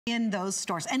in those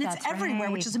stores, and it's everywhere,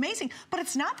 which is amazing, but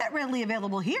it's not that readily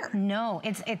available here. No,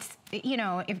 it's you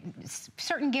know,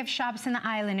 certain gift shops in the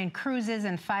island and cruises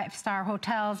and 5-star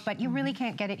hotels, but you really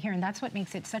can't get it here, and that's what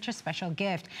makes it such a special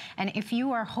gift. And if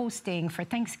you are hosting for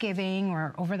Thanksgiving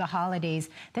or over the holidays,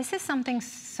 this is something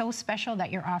so special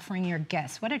that you're offering your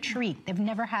guests. What a treat. They've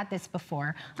never had this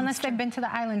before, unless they've been to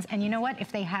the islands. And you know what?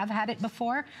 If they have had it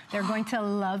before, they're going to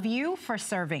love you for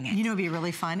serving it. You know, it'd be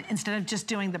really fun, instead of just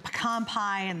doing the pecan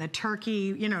pie and the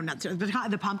turkey, you know, not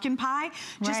the pumpkin pie,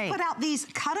 just put out these,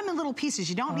 cut them in little pieces.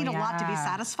 You don't need a lot to be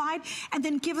satisfied, and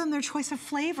then give them their choice of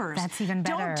flavors. That's even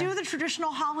better. Don't do the traditional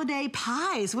holiday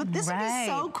pies. This would be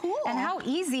so cool. And how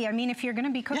easy. I mean, if you're going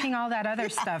to be cooking all that other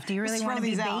stuff, do you really want to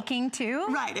be baking too?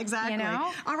 Right, exactly. You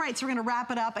know? All right, so we're going to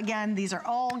wrap it up. Again, these are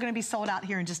all going to be sold out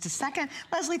here in just a second.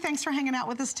 Leslie, thanks for hanging out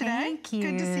with us today. Thank you.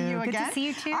 Good to see you again. Good to see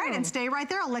you too. All right, and stay right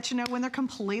there. I'll let you know when they're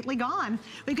completely gone.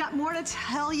 We've got more to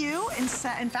tell you.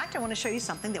 In fact, I want to show you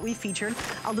something that we featured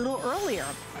a little earlier.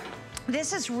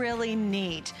 This is really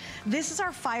neat. This is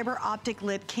our fiber optic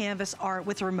lit canvas art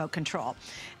with a remote control.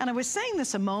 And I was saying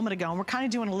this a moment ago, and we're kind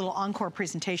of doing a little encore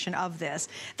presentation of this,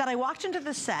 that I walked into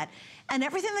the set, and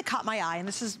everything that caught my eye, and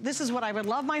this is what I would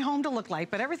love my home to look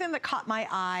like, but everything that caught my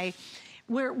eye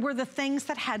were the things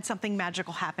that had something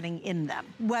magical happening in them.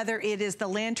 Whether it is the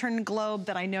lantern globe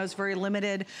that I know is very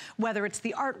limited, whether it's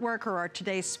the artwork or our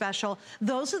today's special,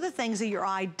 those are the things that your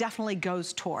eye definitely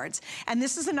goes towards. And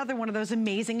this is another one of those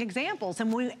amazing examples.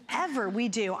 And whenever we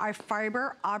do our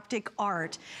fiber optic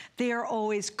art, they are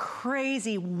always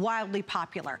crazy, wildly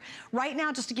popular. Right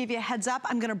now, just to give you a heads up,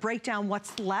 I'm gonna break down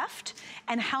what's left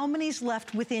and how many's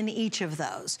left within each of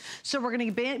those. So we're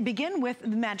gonna begin with the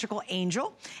magical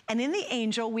angel. And in the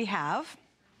angel, we have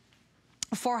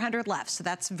 400 left, so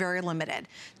that's very limited.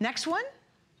 Next one,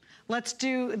 let's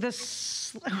do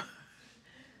this.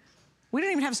 We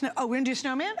don't even have snow. Oh, we're gonna do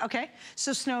snowman? Okay.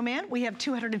 So snowman, we have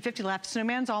 250 left.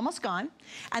 Snowman's almost gone.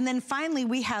 And then finally,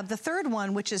 we have the third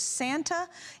one, which is Santa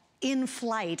in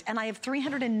flight, and I have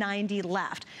 390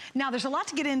 left. Now, there's a lot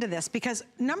to get into this, because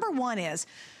number one is,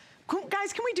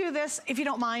 guys, can we do this, if you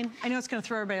don't mind? I know it's gonna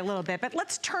throw everybody a little bit, but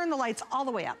let's turn the lights all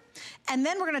the way up. And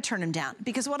then we're gonna turn them down,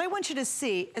 because what I want you to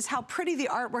see is how pretty the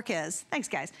artwork is. Thanks,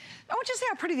 guys. I want you to see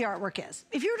how pretty the artwork is.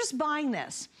 If you were just buying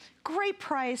this, great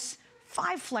price,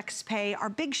 5 flex pay, our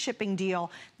big shipping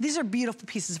deal. These are beautiful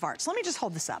pieces of art. So let me just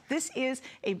hold this up. This is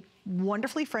a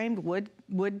wonderfully framed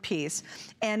wood piece,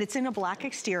 and it's in a black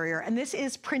exterior, and this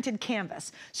is printed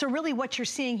canvas. So really what you're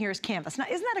seeing here is canvas. Now,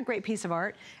 isn't that a great piece of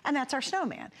art? And that's our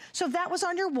snowman. So if that was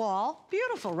on your wall,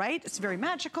 beautiful, right? It's very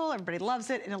magical, everybody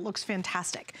loves it, and it looks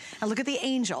fantastic. Now look at the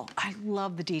angel. I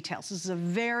love the details. This is a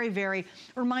very, very,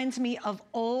 reminds me of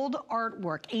old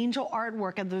artwork, angel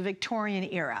artwork of the Victorian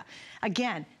era.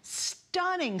 Again,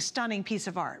 stunning, stunning piece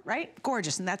of art, right?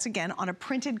 Gorgeous, and that's again on a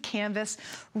printed canvas,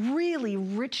 really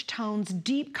rich tones,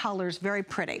 deep colors, very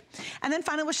pretty. And then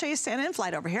finally, we'll show you Santa in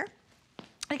flight over here.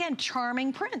 Again,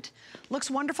 charming print. Looks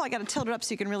wonderful. I gotta tilt it up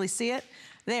so you can really see it.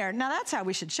 There, now that's how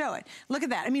we should show it. Look at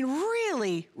that, I mean,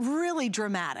 really, really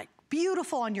dramatic.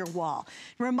 Beautiful on your wall.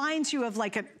 Reminds you of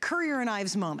like a Currier and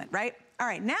Ives moment, right? All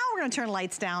right, now we're gonna turn the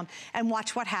lights down and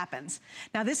watch what happens.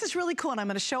 Now this is really cool, and I'm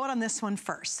gonna show it on this one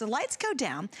first. So the lights go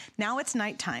down, now it's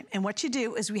nighttime, and what you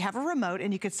do is we have a remote,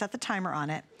 and you could set the timer on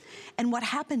it, and what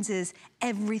happens is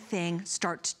everything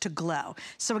starts to glow.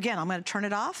 So again, I'm gonna turn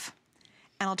it off,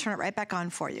 and I'll turn it right back on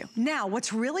for you. Now,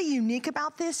 what's really unique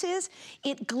about this is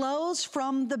it glows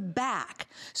from the back.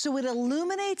 So it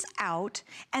illuminates out,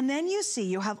 and then you see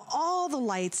you have all the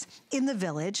lights in the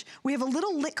village. We have a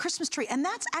little lit Christmas tree, and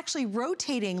that's actually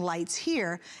rotating lights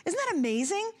here. Isn't that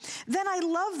amazing? Then I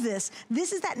love this.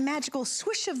 This is that magical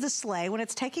swish of the sleigh when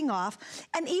it's taking off,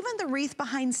 and even the wreath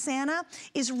behind Santa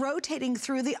is rotating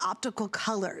through the optical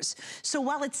colors. So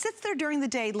while it sits there during the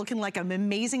day looking like an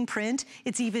amazing print,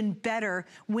 it's even better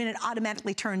when it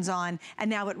automatically turns on, and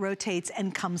now it rotates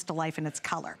and comes to life in its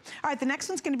color. All right, the next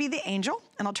one's gonna be the angel,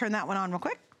 and I'll turn that one on real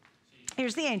quick.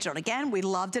 Here's the angel, and again, we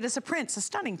loved it as a print. It's a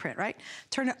stunning print, right?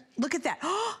 Turn it, look at that.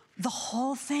 Oh, the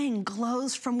whole thing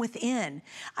glows from within.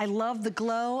 I love the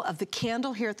glow of the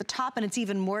candle here at the top, and it's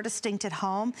even more distinct at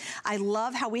home. I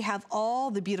love how we have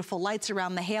all the beautiful lights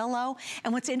around the halo,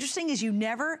 and what's interesting is you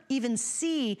never even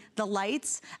see the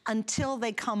lights until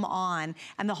they come on,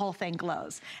 and the whole thing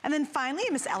glows. And then finally,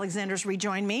 Miss Alexander's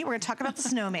rejoined me. We're gonna talk about the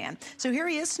snowman. So here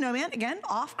he is, snowman, again,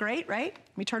 off, great, right?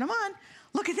 Let me turn him on.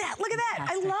 Look at that, look at that.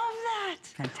 Fantastic. I love that.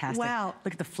 Fantastic. Wow.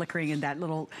 Look at the flickering in that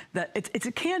little, it's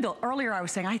a candle. Earlier I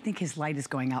was saying, I think his light is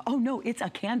going out. Oh no, it's a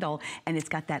candle, and it's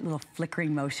got that little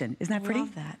flickering motion. Isn't that pretty? I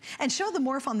love that. And show the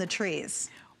morph on the trees.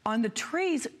 On the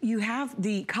trees, you have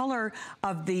the color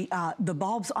of the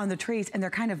bulbs on the trees, and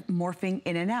they're kind of morphing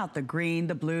in and out. The green,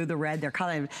 the blue, the red, they're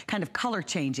kind of color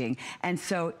changing. And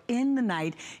so in the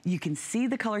night, you can see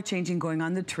the color changing going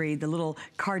on the tree. The little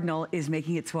cardinal is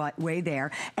making its way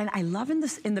there. And I love in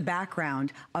the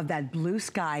background of that blue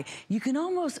sky, you can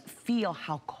almost feel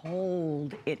how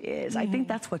cold it is. I think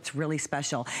that's what's really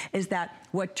special, is that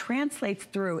what translates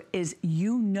through is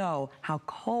you know how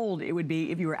cold it would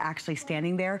be if you were actually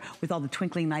standing there with all the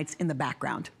twinkling lights in the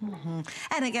background.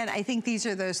 And again, I think these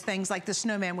are those things like the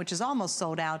snowman, which is almost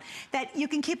sold out, that you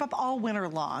can keep up all winter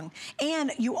long.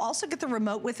 And you also get the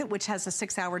remote with it, which has a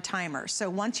 6-hour timer. So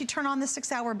once you turn on the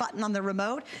 6-hour button on the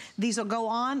remote, these will go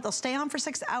on, they'll stay on for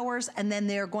 6 hours, and then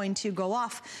they're going to go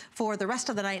off for the rest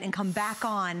of the night and come back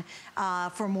on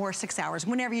for more 6 hours,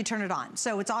 whenever you turn it on.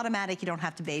 So it's automatic, you don't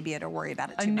have to baby it or worry about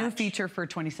it too much. A new feature for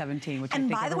 2017, which I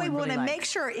think everyone by the way, we want to really make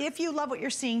sure, if you love what you're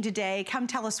seeing today, come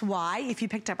tell us why. If you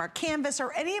picked up our canvas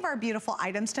or any of our beautiful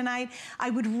items tonight, I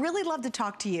would really love to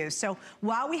talk to you. So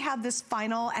while we have this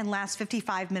final and last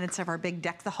 55 minutes of our big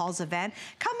Deck the Halls event,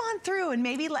 come on through and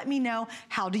maybe let me know,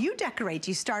 how do you decorate?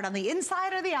 Do you start on the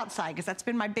inside or the outside? Because that's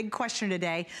been my big question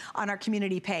today on our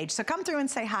community page. So come through and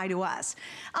say hi to us.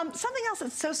 Something else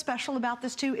that's so special about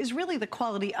this too is really the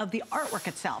quality of the artwork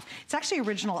itself. It's actually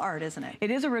original art, isn't it? It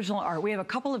is original art. We have a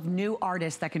couple of new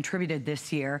artists that contributed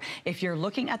this year. If you're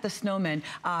looking at the snowman,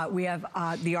 we have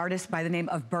the artist by the name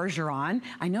of Bergeron.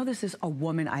 I know this is a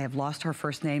woman. I have lost her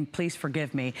first name. Please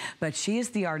forgive me. But she is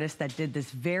the artist that did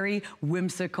this very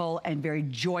whimsical and very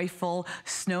joyful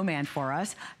snowman for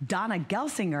us. Donna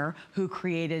Gelsinger, who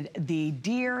created the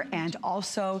deer and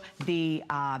also the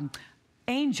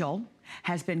angel,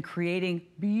 has been creating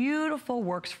beautiful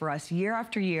works for us year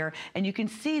after year. And you can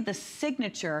see the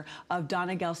signature of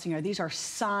Donna Gelsinger. These are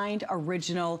signed,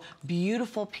 original,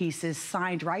 beautiful pieces,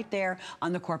 signed right there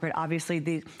on the corporate.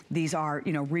 Obviously, these are,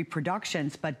 you know,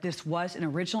 reproductions, but this was an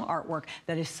original artwork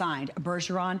that is signed.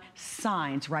 Bergeron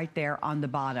signs right there on the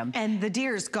bottom. And the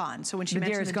deer's gone. So when she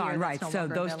mentioned the deer, gone, right. So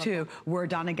those two were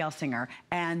Donna Gelsinger.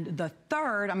 And the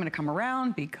third, I'm going to come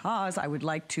around because I would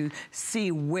like to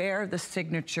see where the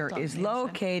signature is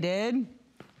located.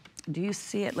 Do you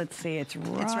see it? Let's see. It's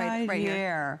right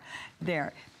here.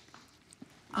 There.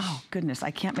 Oh, goodness,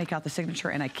 I can't make out the signature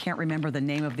and I can't remember the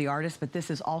name of the artist, but this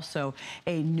is also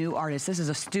a new artist. This is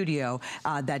a studio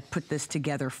that put this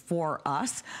together for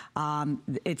us.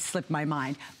 It slipped my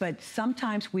mind, but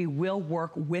sometimes we will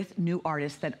work with new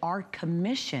artists that are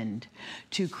commissioned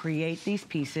to create these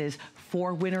pieces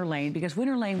for Winter Lane, because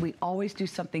Winter Lane, we always do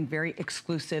something very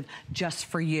exclusive just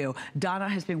for you. Donna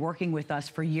has been working with us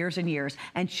for years and years,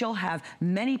 and she'll have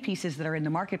many pieces that are in the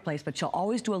marketplace, but she'll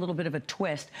always do a little bit of a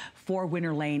twist for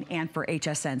Winter Lane and for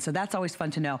HSN. So that's always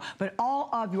fun to know. But all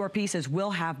of your pieces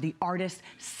will have the artist's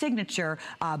signature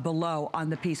below on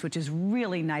the piece, which is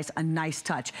really nice, a nice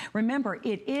touch. Remember,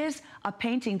 it is a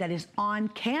painting that is on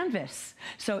canvas.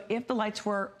 So if the lights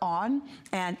were on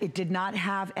and it did not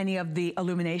have any of the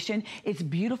illumination, it's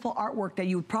beautiful artwork that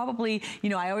you would probably, you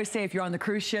know, I always say if you're on the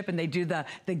cruise ship and they do the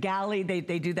galley,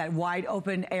 they do that wide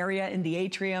open area in the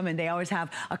atrium, and they always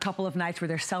have a couple of nights where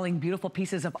they're selling beautiful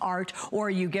pieces of art, or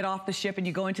you get off the ship and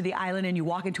you go into the island and you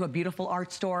walk into a beautiful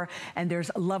art store and there's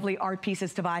lovely art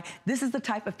pieces to buy. This is the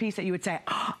type of piece that you would say,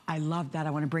 oh, I love that.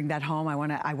 I want to bring that home. I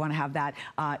want to have that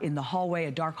in the hallway,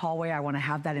 a dark hallway. I want to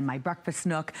have that in my breakfast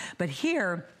nook. But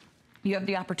here, you have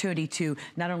the opportunity to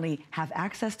not only have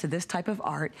access to this type of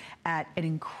art at an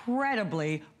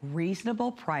incredibly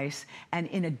reasonable price, and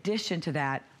in addition to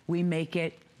that, we make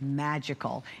it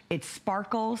magical. It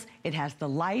sparkles, it has the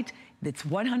light, it's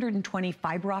 120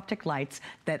 fiber optic lights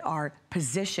that are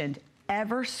positioned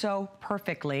ever so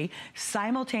perfectly.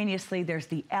 Simultaneously, there's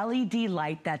the LED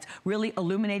light that's really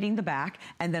illuminating the back,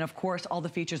 and then of course all the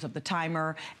features of the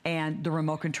timer and the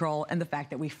remote control and the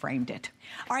fact that we framed it.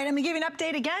 All right, I'm gonna give you an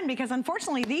update again because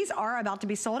unfortunately these are about to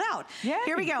be sold out. Yeah,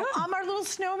 here we go. Our little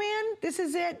snowman, this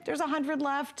is it. There's 100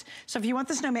 left. So if you want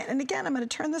the snowman, and again, I'm gonna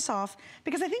turn this off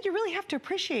because I think you really have to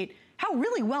appreciate how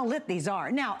really well lit these are.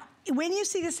 Now, when you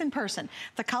see this in person,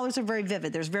 the colors are very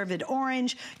vivid. There's very vivid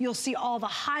orange. You'll see all the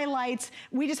highlights.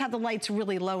 We just have the lights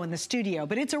really low in the studio,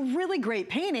 but it's a really great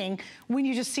painting when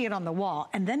you just see it on the wall.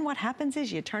 And then what happens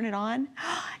is you turn it on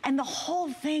and the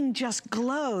whole thing just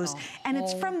glows. And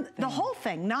it's from the whole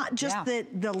thing, not just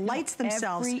the lights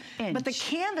themselves, but the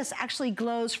canvas actually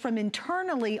glows from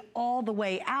internally all the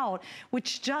way out,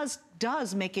 which just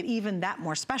does make it even that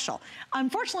more special.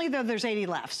 Unfortunately, though, there's 80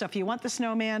 left. So if you want the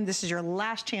snowman, this is your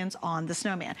last chance on the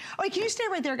snowman. Oh, wait, can you stay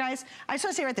right there, guys? I just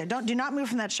want to stay right there. Do not move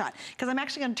from that shot, because I'm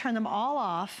actually going to turn them all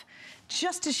off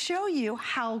just to show you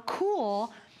how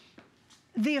cool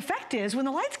the effect is when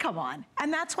the lights come on.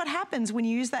 And that's what happens when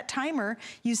you use that timer,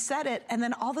 you set it, and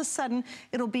then all of a sudden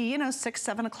it'll be, you know, 6,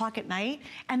 7 o'clock at night,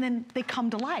 and then they come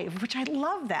to life, which I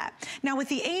love that. Now with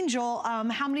the angel,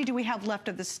 how many do we have left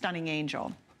of this stunning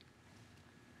angel?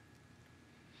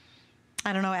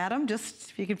 I don't know, Adam,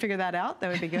 just if you can figure that out,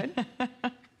 that would be good.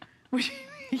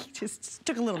 He just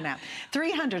took a little nap.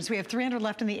 300, so we have 300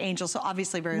 left in the angel, so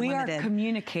obviously very limited. We are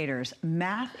communicators.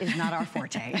 Math is not our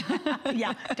forte.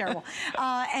 Yeah, terrible.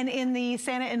 And in the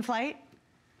Santa in Flight?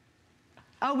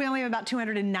 Oh, we only have about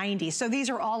 290. So these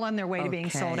are all on their way to being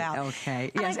sold out.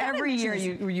 Okay. And yes, every year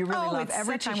you really love.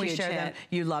 Every time we share them,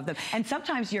 you love them. And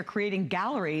sometimes you're creating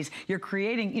galleries. You're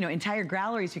creating, you know, entire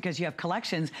galleries because you have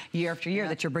collections year after year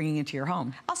that you're bringing into your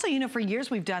home. Also, you know, for years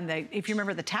we've done if you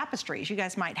remember the tapestries, you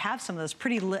guys might have some of those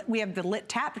pretty lit. We have the lit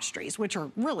tapestries, which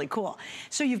are really cool.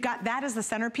 So you've got that as the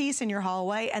centerpiece in your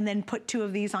hallway, and then put 2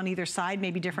 of these on either side,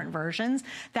 maybe different versions.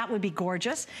 That would be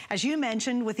gorgeous. As you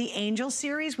mentioned, with the Angel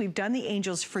series, we've done the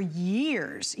Angels for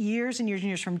years and years and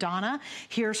years from Donna.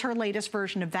 Here's her latest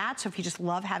version of that. So if you just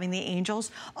love having the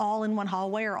angels all in one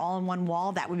hallway or all in one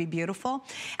wall, that would be beautiful.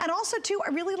 And also too, I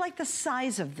really like the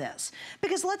size of this,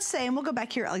 because let's say, and we'll go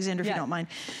back here, Alexander, if you don't mind.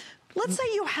 Let's say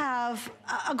you have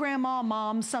a grandma,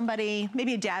 mom, somebody,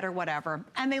 maybe a dad or whatever,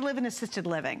 and they live in assisted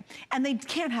living, and they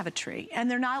can't have a tree, and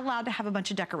they're not allowed to have a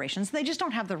bunch of decorations. They just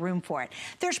don't have the room for it.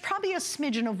 There's probably a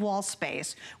smidgen of wall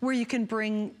space where you can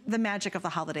bring the magic of the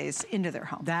holidays into their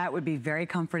home. That would be very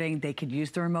comforting. They could use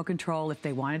the remote control if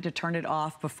they wanted to turn it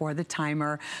off before the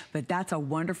timer, but that's a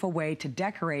wonderful way to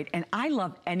decorate. And I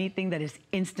love anything that is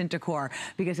instant decor,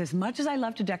 because as much as I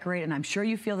love to decorate, and I'm sure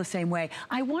you feel the same way,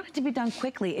 I want it to be done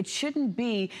quickly. It shouldn't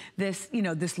be this, you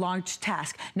know, this long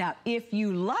task. Now, if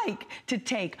you like to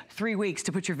take 3 weeks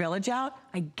to put your village out,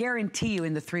 I guarantee you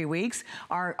in the 3 weeks,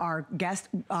 our guest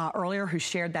earlier who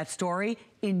shared that story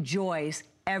enjoys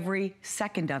every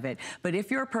second of it. But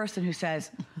if you're a person who says,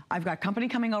 I've got company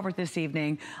coming over this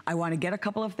evening, I want to get a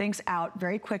couple of things out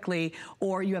very quickly,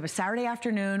 or you have a Saturday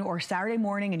afternoon or Saturday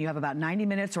morning and you have about 90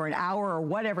 minutes or an hour or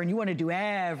whatever, and you want to do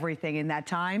everything in that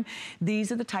time,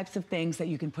 these are the types of things that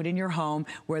you can put in your home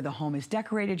where the home is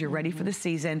decorated, you're ready for the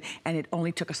season, and it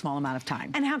only took a small amount of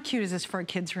time. And how cute is this for a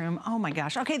kid's room? Oh my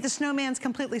gosh. Okay, the snowman's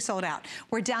completely sold out.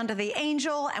 We're down to the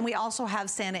angel, and we also have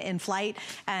Santa in Flight,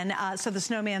 and so the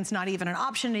snowman's not even an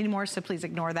option anymore, so please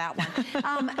ignore that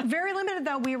one. Very limited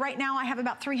though. Right now I have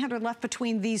about 300 left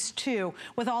between these 2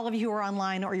 with all of you who are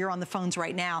online or you're on the phones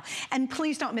right now. And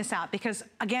please don't miss out, because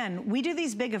again, we do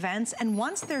these big events, and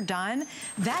once they're done,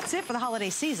 that's it for the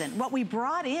holiday season. What we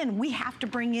brought in, we have to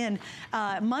bring in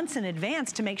months in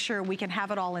advance to make sure we can have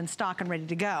it all in stock and ready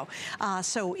to go.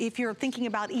 So if you're thinking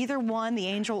about either one, the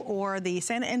Angel or the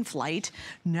Santa in Flight,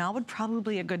 now would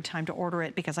probably be a good time to order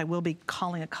it, because I will be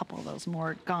calling a couple of those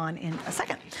more gone in a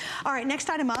second. All right, next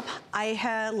item up,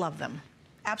 I love them.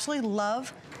 Absolutely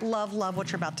love, love, love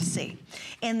what you're about to see.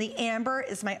 And the amber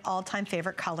is my all-time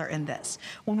favorite color in this.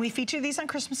 When we featured these on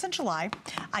Christmas in July,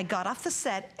 I got off the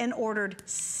set and ordered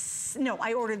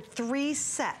I ordered 3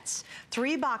 sets,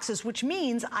 3 boxes, which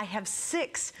means I have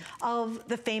 6 of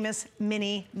the famous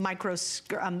mini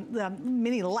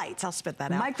mini lights. I'll spit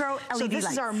that out. Micro LED lights. So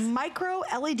this is our micro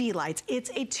LED lights. It's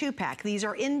a 2-pack. These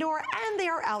are indoor and they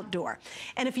are outdoor.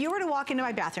 And if you were to walk into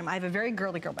my bathroom, I have a very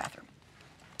girly girl bathroom.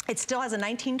 It still has a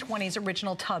 1920s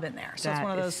original tub in there. So it's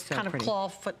one of those kind of claw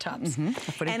foot tubs.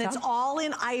 And it's all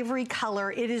in ivory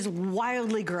color. It is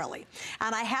wildly girly.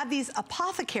 And I have these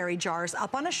apothecary jars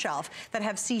up on a shelf that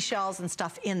have seashells and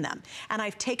stuff in them. And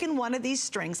I've taken one of these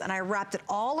strings and I wrapped it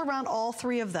all around all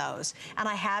 3 of those. And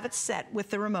I have it set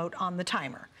with the remote on the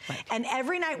timer. And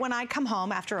every night when I come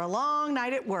home after a long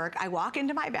night at work, I walk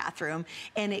into my bathroom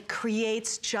and it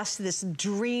creates just this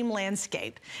dream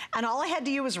landscape. And all I had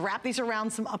to do was wrap these around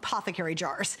some apothecary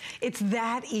jars. It's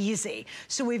that easy.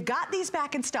 So we've got these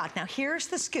back in stock. Now here's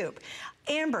the scoop.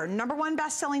 Amber, #1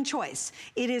 best-selling choice.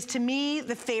 It is, to me,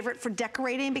 the favorite for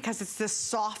decorating because it's this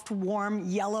soft, warm,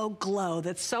 yellow glow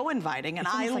that's so inviting, and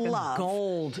I like love. A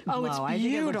gold glow. Oh, it's beautiful. I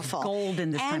think it looks gold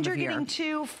in this time of year. And you're getting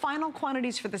 2 final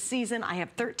quantities for the season. I have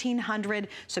 1,300,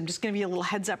 so I'm just going to give you a little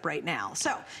heads up right now.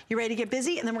 So, you ready to get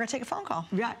busy? And then we're going to take a phone call.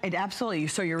 Yeah, absolutely.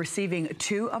 So you're receiving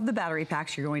 2 of the battery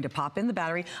packs. You're going to pop in the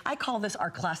battery. I call this our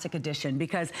classic edition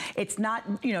because it's not,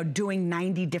 doing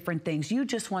 90 different things. You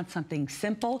just want something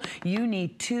simple. You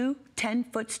need 2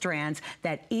 10-foot strands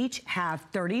that each have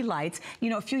 30 lights. You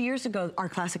know, a few years ago, our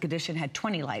Classic Edition had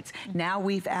 20 lights. Now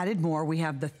we've added more. We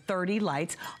have the 30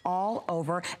 lights all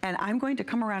over, and I'm going to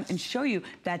come around and show you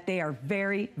that they are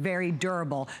very, very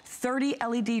durable. 30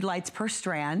 LED lights per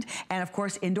strand, and of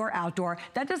course, indoor, outdoor.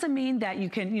 That doesn't mean that you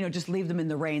can, you know, just leave them in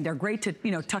the rain. They're great to,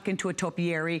 you know, tuck into a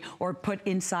topiary or put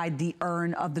inside the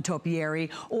urn of the topiary,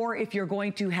 or if you're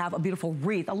going to have a beautiful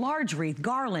wreath, a large wreath,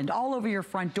 garland all over your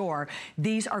front door,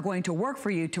 these are going to work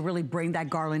for you to really bring that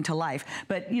garland to life.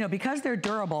 But, you know, because they're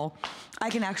durable, I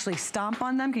can actually stomp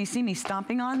on them. Can you see me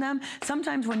stomping on them?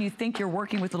 Sometimes when you think you're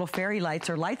working with little fairy lights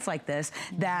or lights like this,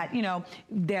 that, you know,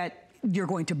 that you're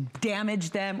going to damage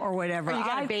them or whatever. Or you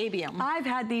gotta baby them. I've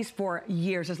had these for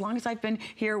years. As long as I've been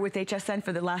here with HSN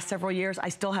for the last several years, I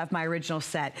still have my original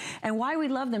set. And why we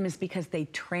love them is because they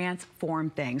transform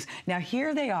things. Now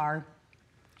here they are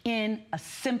in a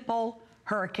simple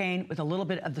Hurricane with a little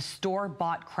bit of the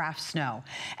store-bought craft snow.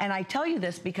 And I tell you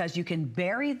this because you can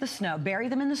bury the snow, bury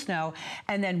them in the snow,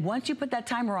 and then once you put that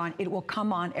timer on, it will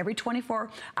come on every 24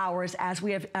 hours, as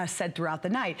we have said throughout the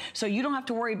night. So you don't have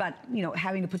to worry about, you know,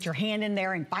 having to put your hand in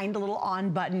there and find the little on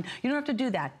button. You don't have to do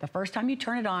that. The first time you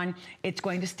turn it on, it's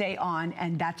going to stay on,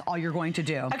 and that's all you're going to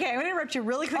do. Okay, I'm going to interrupt you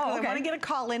really quickly. Oh, okay. I want to get a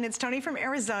call in. It's Tony from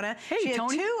Arizona. Hey, she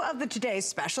Tony. had 2 of the today's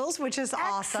specials, which is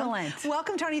awesome. Excellent.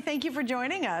 Welcome, Tony. Thank you for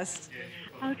joining us.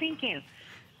 Oh, thank you.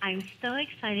 I'm so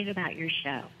excited about your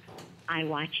show. I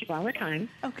watch you all the time.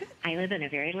 Okay. I live in a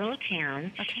very little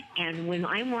town. Okay. And when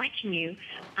I'm watching you,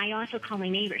 I also call my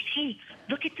neighbors. Hey,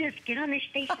 look at this. Get on this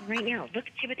station right now. Look,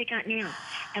 see what they got now.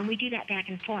 And we do that back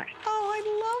and forth. Oh,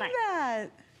 I love that.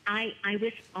 I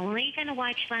was only going to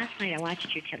watch last night. I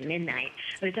watched you till midnight.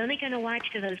 I was only going to watch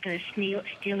because I was going to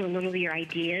steal a little of your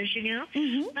ideas, you know.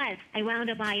 But I wound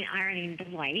up buying ironing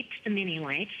the lights, the mini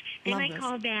lights. Then Love I this.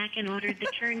 called back and ordered the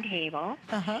turntable.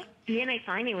 And then I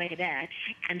finally went to bed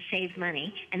and saved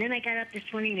money. And then I got up this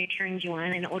morning and turned you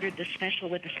on and ordered the special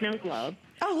with the snow globe.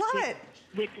 Oh, love it.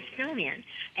 With the snowman.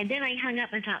 And then I hung up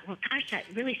and thought, well, gosh, that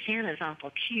really Santa's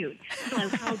awful cute. So I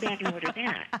called back and ordered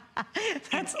that.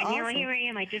 That's and awesome. now here I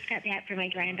am. I just got back from my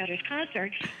granddaughter's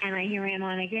concert, and here I am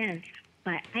on again.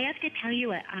 But I have to tell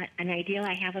you an idea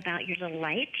I have about your little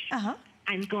lights.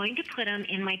 I'm going to put them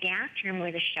in my bathroom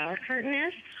where the shower curtain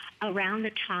is, around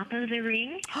the top of the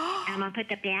ring. And I'm going to put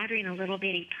the battery in a little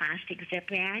bitty plastic zip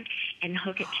bag and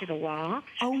hook it to the wall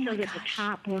so that the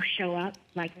top will show up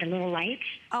like the little lights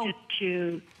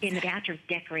to in the bathroom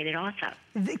decorated also.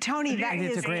 Tony, that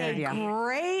is a great idea.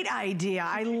 Great idea.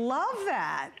 I love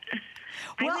that.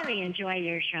 Well, I really enjoy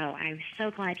your show. I'm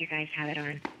so glad you guys have it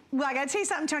on. Well, I got to tell you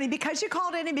something, Tony. Because you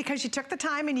called in and because you took the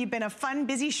time and you've been a fun,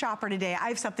 busy shopper today, I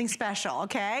have something special,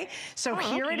 okay? So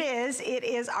here it is. It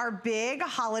is our big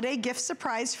holiday gift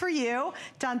surprise for you.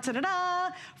 Dun, da, da, da.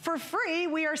 For free,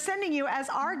 we are sending you as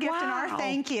our gift and our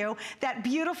thank you, that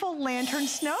beautiful lantern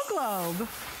snow globe.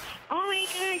 Oh my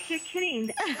gosh, you're kidding.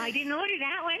 I didn't order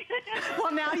that one.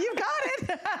 Well, now you got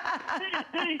it.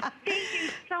 Thank you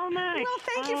so much. Well,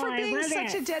 thank you for being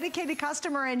such a dedicated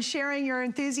customer and sharing your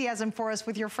enthusiasm for us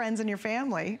with your friends and your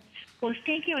family. Well,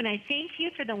 thank you, and I thank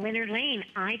you for the Winter Lane.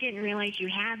 I didn't realize you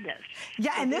had this.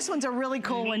 Yeah, and this one's a really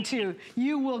cool one too.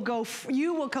 You will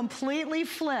completely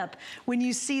flip when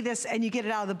you see this and you get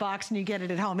it out of the box and you get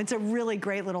it at home. It's a really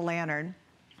great little lantern.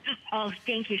 Oh,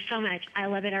 thank you so much. I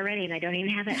love it already, and I don't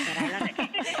even have it, but I love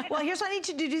it. Well, here's what I need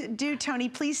you to do, Tony.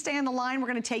 Please stay on the line. We're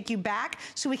going to take you back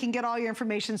so we can get all your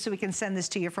information so we can send this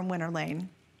to you from Winter Lane.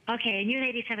 Okay, and you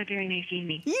ladies have a very nice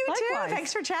evening. You Likewise. too.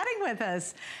 Thanks for chatting with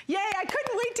us. Yay, I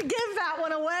couldn't wait to give that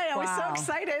one away. I was so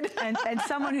excited. and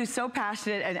someone who's so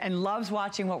passionate and loves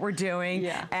watching what we're doing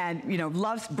and, you know,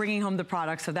 loves bringing home the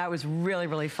product. So that was really,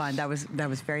 really fun. That was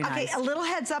very nice. Okay, a little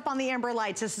heads up on the Amber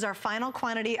Lights. This is our final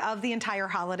quantity of the entire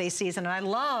holiday season. And I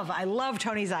love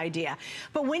Tony's idea.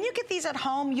 But when you get these at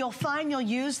home, you'll find you'll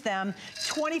use them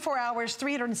 24 hours,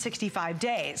 365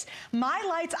 days. My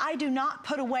lights, I do not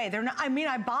put away. They're not, I mean,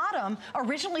 I bought them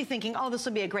originally thinking, oh, this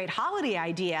would be a great holiday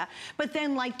idea. But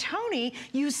then like Tony,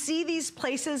 you see these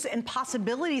places and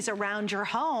possibilities around your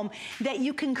home that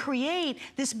you can create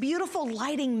this beautiful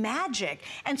lighting magic.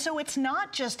 And so it's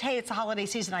not just, hey, it's the holiday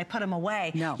season, I put them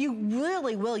away. No. You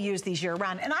really will use these year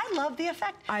round. And I love the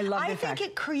effect. I love the effect. I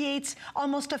think it creates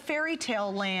almost a fairy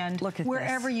tale land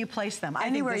wherever you place them.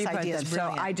 Anywhere you put them.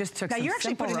 So I just took now some you're actually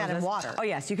simple putting that in roses. water. Oh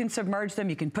yes, you can submerge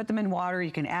them, you can put them in water,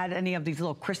 you can add any of these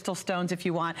little crystal stones if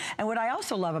you want. want. And what I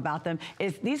also love about them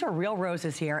is these are real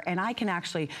roses here, and I can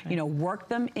actually, you know, work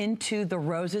them into the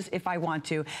roses if I want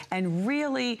to, and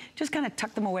really just kind of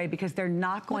tuck them away because they're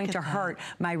not going to hurt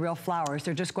my real flowers.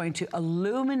 They're just going to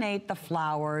illuminate the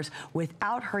flowers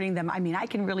without hurting them. I mean, I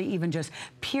can really even just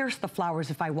pierce the flowers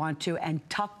if I want to and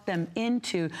tuck them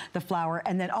into the flower.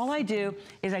 And then all I do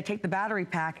is I take the battery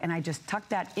pack and I just tuck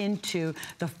that into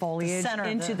the foliage,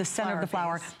 into the center of the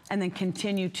flower, and then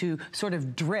continue to sort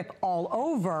of drip all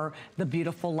over the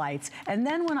beautiful lights. And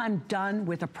then when I'm done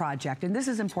with a project, and this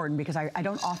is important because I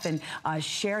don't often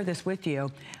share this with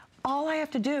you, all I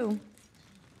have to do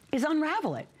is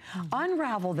unravel it.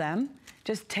 Unravel them,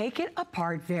 just take it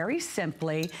apart very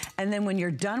simply, and then when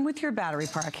you're done with your battery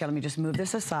pack, here, let me just move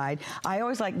this aside. I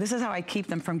always like, this is how I keep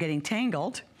them from getting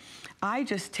tangled. I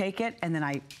just take it and then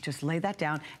I just lay that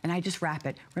down and I just wrap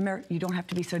it. Remember, you don't have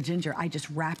to be so ginger. I just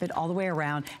wrap it all the way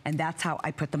around, and that's how I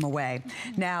put them away.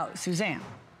 Now, Suzanne,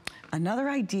 another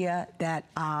idea that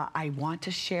I want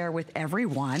to share with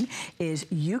everyone is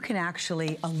you can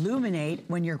actually illuminate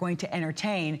when you're going to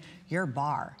entertain your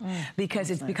bar, because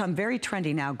it's become very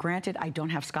trendy now. Granted, I don't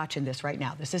have scotch in this right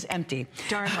now. This is empty.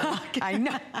 Darn it. I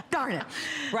know, darn it,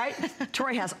 right?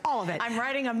 Troy has all of it. I'm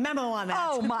writing a memo on that.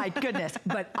 Oh my goodness.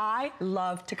 But I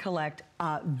love to collect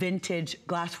vintage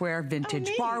glassware, vintage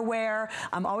barware.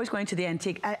 I'm always going to the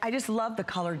antique. I just love the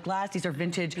colored glass. These are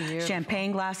vintage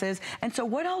champagne glasses. And so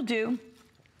what I'll do,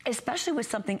 especially with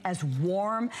something as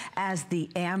warm as the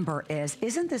amber is,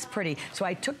 isn't this pretty? So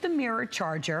I took the mirror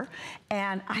charger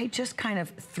and I just kind of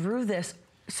threw this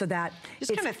so that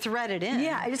just kind of thread it in.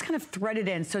 Yeah, I just kind of thread it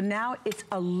in. So now it's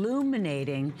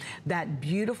illuminating that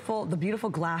beautiful, the beautiful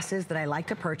glasses that I like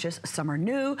to purchase. Some are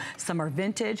new, some are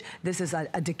vintage. This is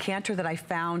a decanter that I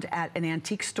found at an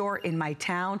antique store in my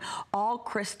town, all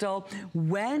crystal.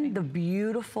 When the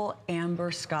beautiful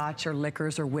amber scotch or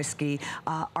liquors or whiskey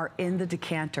are in the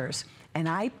decanters, and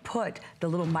I put the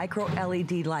little micro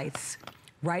LED lights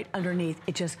right underneath,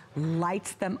 it just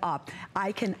lights them up.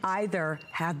 I can either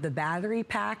have the battery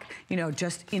pack, you know,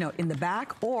 just, you know, in the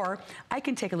back, or I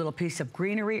can take a little piece of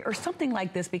greenery or something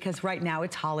like this, because right now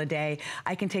it's holiday.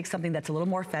 I can take something that's a little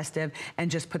more festive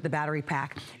and just put the battery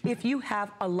pack. If you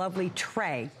have a lovely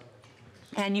tray,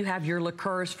 and you have your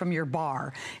liqueurs from your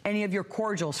bar, any of your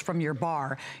cordials from your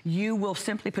bar, you will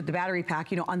simply put the battery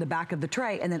pack, you know, on the back of the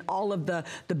tray, and then all of the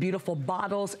beautiful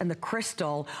bottles and the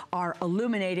crystal are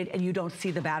illuminated and you don't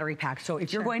see the battery pack. So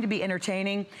if you're going to be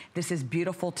entertaining, this is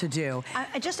beautiful to do.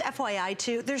 Just FYI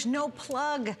too, there's no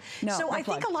plug. No, so no I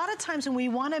plug. think a lot of times when we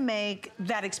want to make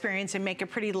that experience and make a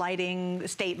pretty lighting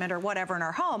statement or whatever in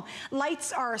our home,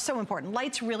 lights are so important.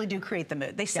 Lights really do create the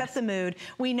mood. They set the mood.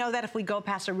 We know that if we go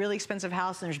past a really expensive house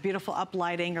and there's beautiful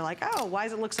uplighting, you're like, oh, why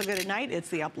does it look so good at night? It's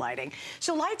the uplighting.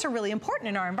 So lights are really important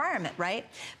in our environment, right?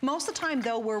 Most of the time,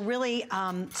 though, we're really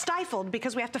stifled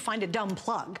because we have to find a dumb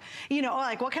plug. You know,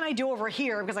 like, what can I do over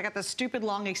here? Because I got this stupid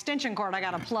long extension cord I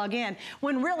got to plug in.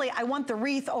 When really, I want the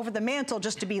wreath over the mantle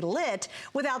just to be lit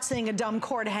without seeing a dumb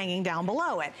cord hanging down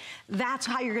below it. That's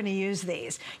how you're going to use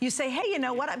these. You say, hey, you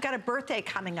know what? I've got a birthday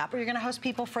coming up, or you're going to host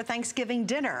people for Thanksgiving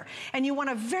dinner, and you want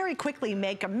to very quickly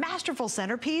make a masterful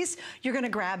centerpiece. You're going to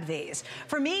grab these.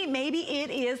 For me, maybe it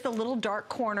is the little dark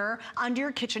corner under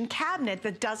your kitchen cabinet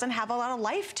that doesn't have a lot of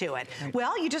life to it. Right.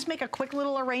 Well, you just make a quick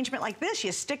little arrangement like this.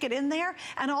 You stick it in there,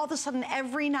 and all of a sudden,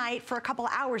 every night for a couple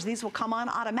of hours, these will come on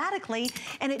automatically,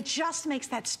 and it just makes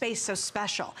that space so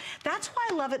special. That's why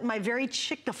I love it in my very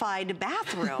chic-ified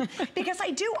bathroom, because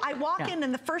I walk in,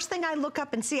 and the first thing I look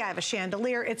up and see, I have a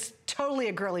chandelier. It's totally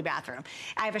a girly bathroom.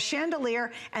 I have a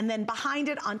chandelier, and then behind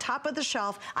it, on top of the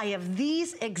shelf, I have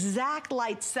these exact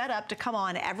lights set up to come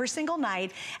on every single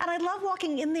night. And I love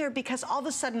walking in there because all of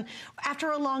a sudden,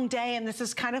 after a long day, and this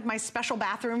is kind of my special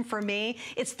bathroom for me,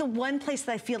 it's the one place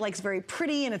that I feel like is very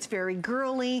pretty and it's very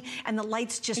girly, and the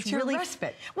lights just it's really... Your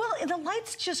respite. Well, the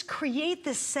lights just create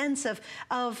this sense of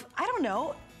I don't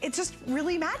know, it's just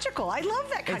really magical. I love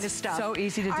that kind of stuff. So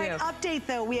easy to do. All right, update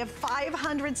though, we have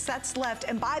 500 sets left.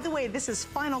 And by the way, this is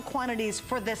final quantities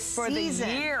for this season.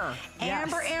 For the year.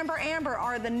 Amber, amber, amber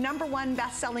are the #1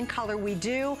 best-selling color we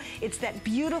do. It's that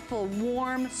beautiful,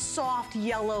 warm, soft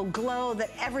yellow glow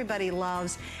that everybody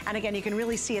loves. And again, you can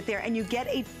really see it there. And you get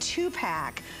a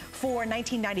 2-pack for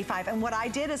 $19.95. And what I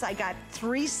did is I got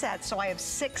 3 sets, so I have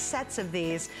 6 sets of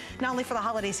these, not only for the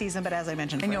holiday season, but as I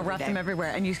mentioned, and you'll wrap them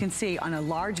everywhere. And you can see on a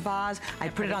large vase, I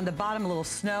put it on the bottom, a little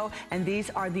snow, and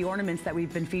these are the ornaments that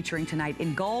we've been featuring tonight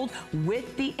in gold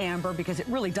with the amber, because it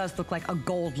really does look like a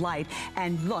gold light.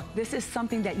 And look, this is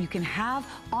something that you can have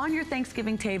on your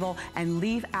Thanksgiving table and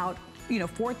leave out you know,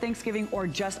 for Thanksgiving or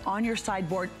just on your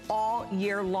sideboard all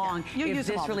year long. You'll use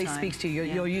them this all the really time. speaks to you,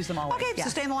 you'll use them always. Okay, so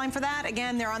stay in the line for that.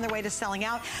 Again, they're on their way to selling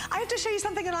out. I have to show you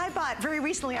something that I bought very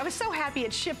recently. I was so happy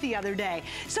it shipped the other day.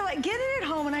 So I get it at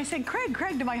home and I said,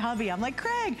 Craig to my hubby. I'm like,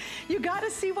 Craig, you got to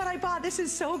see what I bought. This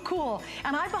is so cool.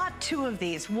 And I bought 2 of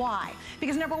these. Why?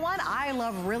 Because number one, I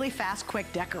love really fast,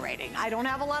 quick decorating. I don't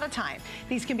have a lot of time.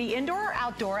 These can be indoor or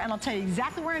outdoor, and I'll tell you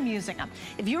exactly where I'm using them.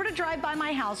 If you were to drive by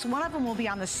my house, one of them will be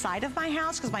on the side of my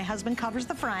house because my husband covers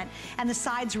the front, and the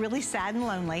side's really sad and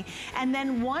lonely. And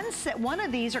then one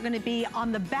of these are going to be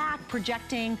on the back,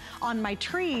 projecting on my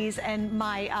trees and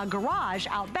my garage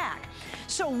out back.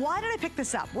 So why did I pick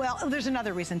this up? Well, there's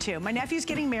another reason too. My nephew's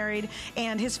getting married,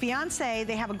 and his fiance,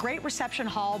 they have a great reception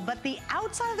hall, but the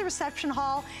outside of the reception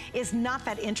hall is not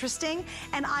that interesting,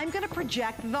 and I'm going to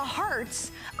project the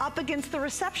hearts up against the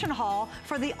reception hall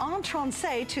for the entrance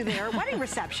to their wedding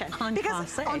reception.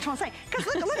 Because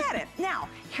look at it. Now,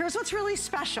 here's what's really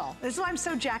special. This is why I'm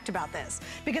so jacked about this,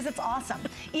 because it's awesome.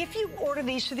 If you order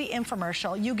these for the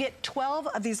infomercial, you get 12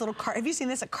 of these little have you seen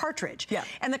this? A cartridge. Yeah.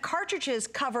 And the cartridges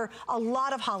cover a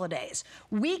lot of holidays.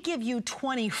 We give you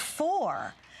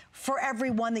 24 for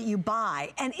every one that you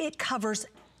buy, and it covers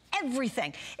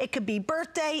everything. It could be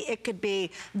birthday, it could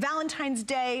be Valentine's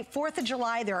Day, 4th of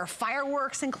July, there are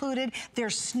fireworks included,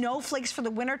 there's snowflakes for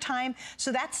the winter time.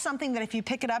 So that's something that if you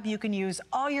pick it up, you can use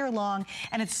all year long,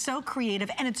 and it's so creative,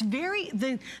 and it's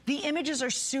the images are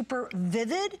super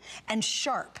vivid and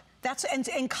sharp. That's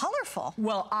and colorful.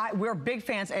 Well, we're big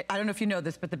fans. I don't know if you know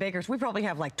this, but the Bakers, we probably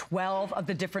have like 12 of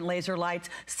the different laser lights.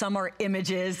 Some are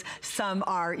images, some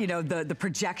are, you know, the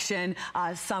projection,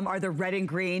 some are the red and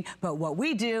green. But what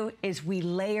we do is we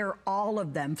layer all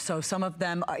of them. So some of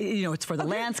them, you know, it's for the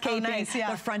landscaping,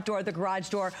 the front door, the garage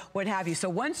door, what have you. So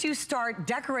once you start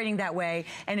decorating that way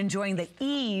and enjoying the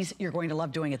ease, you're going to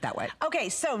love doing it that way. Okay,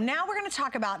 so now we're going to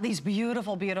talk about these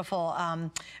beautiful, beautiful,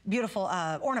 beautiful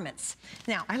ornaments.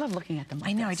 Now, I love looking at them.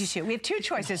 I know, I do too. We have 2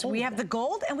 choices. We have the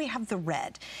gold and we have the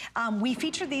red. We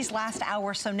featured these last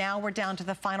hour, so now we're down to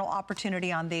the final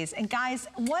opportunity on these. And guys,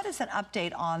 what is an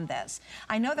update on this?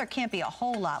 I know there can't be a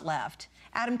whole lot left.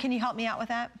 Adam, can you help me out with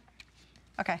that?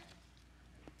 Okay.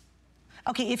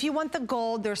 Okay, if you want the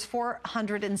gold, there's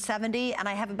 470, and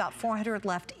I have about 400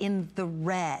 left in the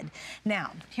red.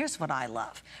 Now, here's what I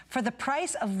love. For the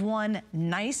price of one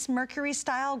nice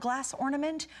Mercury-style glass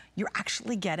ornament, you're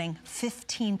actually getting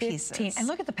 15 pieces. And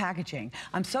look at the packaging.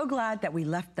 I'm so glad that we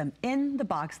left them in the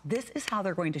box. This is how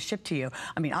they're going to ship to you.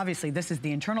 I mean, obviously, this is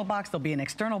the internal box. There'll be an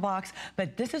external box,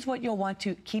 but this is what you'll want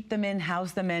to keep them in,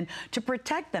 house them in, to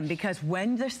protect them, because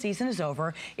when the season is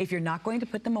over, if you're not going to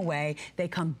put them away, they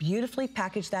come beautifully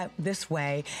packaged this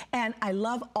way. And I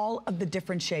love all of the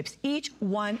different shapes. Each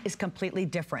one is completely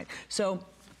different. So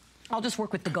I'll just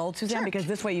work with the gold, Suzanne, because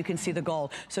this way you can see the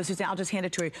gold. So, Suzanne, I'll just hand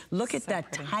it to you. Look at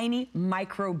that tiny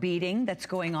micro beading that's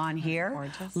going on here.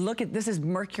 Gorgeous. Look at, this is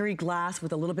mercury glass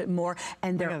with a little bit more,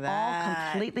 and they're all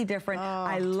completely different.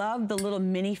 I love the little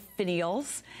mini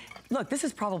finials. Look, this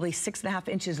is probably 6.5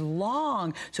 inches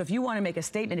long. So if you want to make a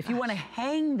statement, if you want to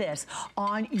hang this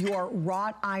on your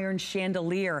wrought iron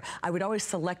chandelier, I would always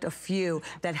select a few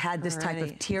that had this type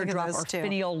of teardrop or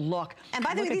finial look. And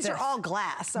by the way, these are all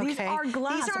glass, okay? These are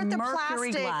glass, these aren't the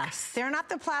mercury plastic, glass. They're not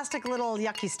the plastic little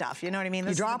yucky stuff, you know what I mean?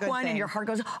 This you drop one and your heart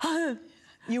goes,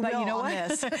 You but will you know on what?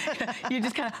 this. You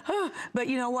just kind of, but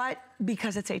you know what?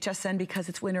 Because it's HSN, because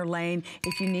it's Winter Lane,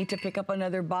 if you need to pick up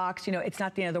another box, you know, it's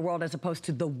not the end of the world, as opposed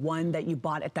to the one that you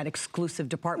bought at that exclusive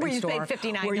department store. Where you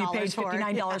paid $59 where you paid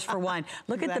 $59 for one.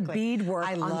 Look at the bead work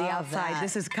on the outside.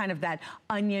 This is kind of that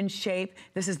onion shape.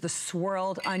 This is the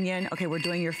swirled onion. Okay, we're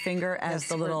doing your finger as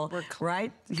the little,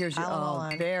 right? Here's your,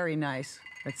 very nice.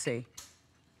 Let's see.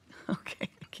 Okay.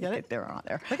 Get it? They're on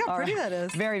there. Look how pretty that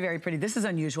is. Very, very pretty. This is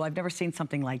unusual. I've never seen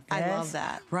something like this. I love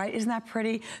that. Right? Isn't that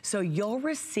pretty? So you'll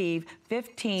receive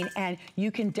 15, and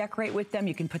you can decorate with them.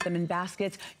 You can put them in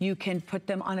baskets. You can put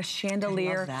them on a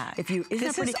chandelier. I love that. If you, isn't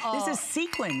that pretty? This is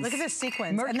sequins. Look at this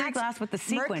sequins. Mercury glass with the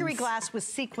sequins. Mercury glass with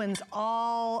sequins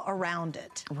all around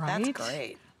it. Right? That's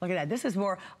great. Look at that. This is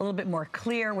more, a little bit more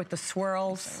clear with the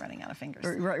swirls. We're running out of fingers.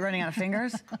 Running out of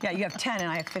fingers? Yeah, you have 10 and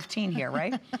I have 15 here,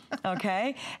 right?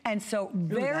 Okay. And so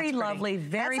very lovely,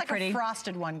 very pretty. That's like a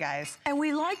frosted one, guys. And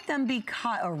we like them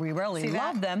because, or we really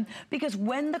love them, because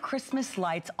when the Christmas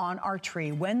lights on our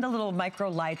tree, when the little micro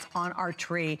lights on our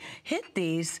tree hit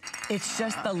these, it's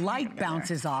just the light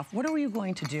bounces off. What are you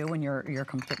going to do when you're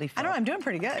completely filled? I don't know, I'm doing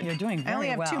pretty good. You're doing very well.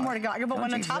 I only have 2 more to go. I can put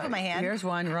one on top of my hand. Here's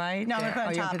one, right? No, I'm going to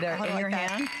put it on top. In your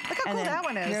hand? Look how cool that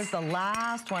one is. Here's the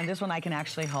last one. This one I can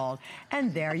actually hold.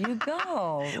 And there you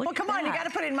go. Well, come on, you got to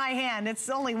put it in my hand. It's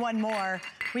only one more.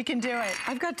 We can do it.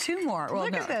 I've got two more. Well,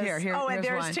 Look no, at this. Here's and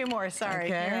there's one. two more. Sorry.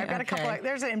 Okay, Here, I've got a couple.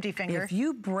 There's an empty finger. If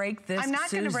you break this, I'm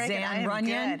not going to break it. I am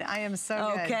Runyon, good. I am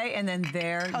so good. Okay, and then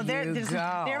there you go.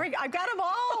 There we go. I've got them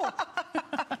all.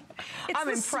 I'm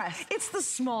impressed. It's the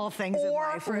small things in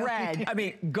life. Or red. I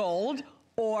mean, gold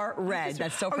or red.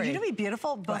 That's so pretty. Oh, you know what'd be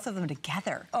beautiful? Both of them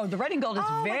together. Oh, the red and gold is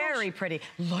very pretty.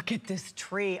 Look at this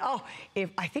tree. Oh,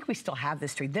 I think we still have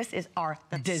this tree. This is our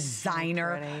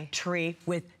designer tree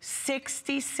with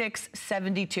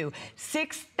 6672.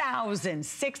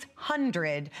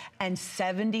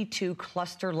 6,672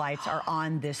 cluster lights are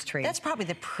on this tree. That's probably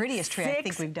the prettiest tree I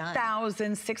think we've done.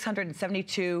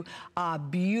 6,672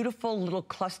 beautiful little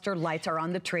cluster lights are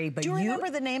on the tree. But do you remember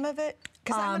the name of it?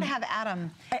 Because I'm going to have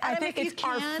Adam. I think it's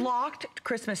our flocked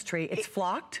Christmas tree. It's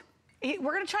flocked.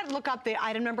 We're going to try to look up the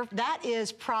item number. That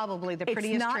is probably the prettiest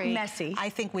tree. It's not messy. I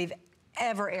think we've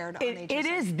ever aired on HSN. It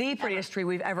is the prettiest tree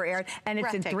we've ever aired, and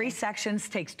it's in 3 sections,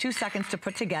 takes 2 seconds to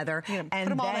put together,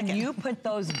 and then you put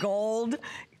those gold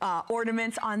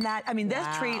ornaments on that. I mean, this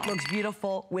tree looks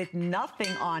beautiful with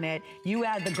nothing on it. You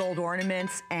add the gold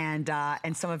ornaments and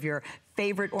some of your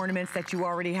favorite ornaments that you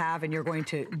already have, and you're going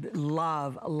to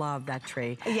love that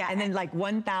tree. Yeah. And then like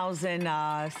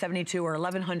 1,072 or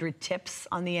 1,100 tips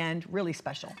on the end, really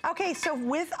special. Okay, so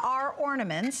with our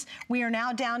ornaments, we are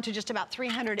now down to just about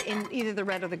 300 in either the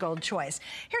red or the gold choice.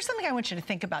 Here's something I want you to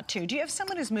think about too. Do you have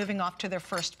someone who's moving off to their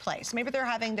first place? Maybe they're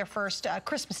having their first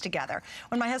Christmas together.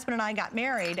 When my husband and I got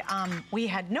married, we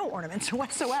had no ornaments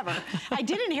whatsoever. I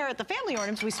did inherit the family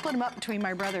ornaments. We split them up between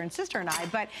my brother and sister and I,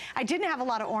 but I didn't have a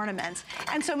lot of ornaments.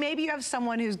 And so maybe you have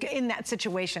someone who's in that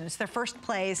situation. It's their first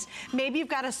place. Maybe you've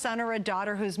got a son or a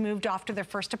daughter who's moved off to their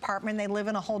first apartment. They live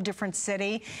in a whole different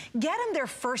city. Get them their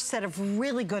first set of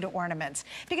really good ornaments.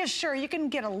 Because sure, you can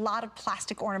get a lot of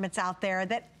plastic ornaments out there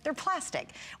that they're plastic.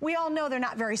 We all know they're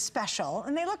not very special,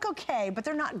 and they look okay, but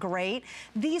they're not great.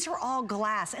 These are all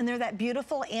glass, and they're that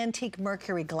beautiful antique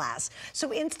mercury glass.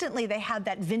 So instantly they have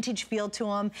that vintage feel to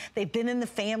them. They've been in the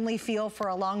family feel for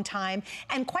a long time,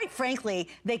 and quite frankly,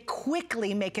 they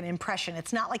quickly make an impression.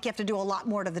 It's not like you have to do a lot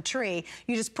more to the tree.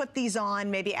 You just put these on,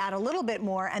 maybe add a little bit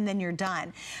more, and then you're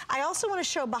done. I also want to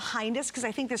show behind us, because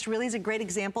I think this really is a great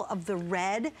example of the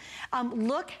red.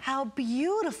 Look how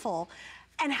beautiful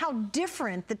and how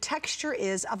different the texture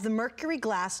is of the mercury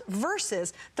glass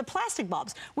versus the plastic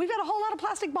bulbs. We've got a whole lot of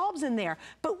plastic bulbs in there,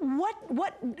 but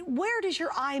where does your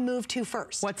eye move to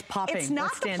first? What's popping? It's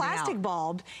not the plastic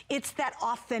bulb, it's that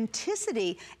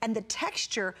authenticity and the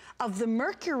texture of the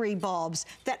mercury bulbs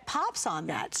that pops on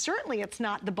that. Certainly it's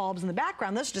not the bulbs in the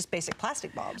background, those are just basic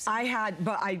plastic bulbs.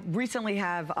 But I recently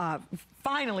have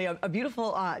finally a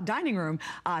beautiful dining room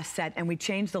set, and we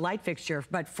changed the light fixture,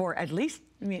 but for at least,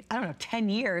 I mean, I don't know, 10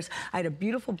 years, I had a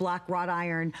beautiful black wrought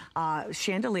iron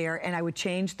chandelier, and I would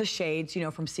change the shades, you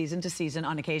know, from season to season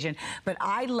on occasion. But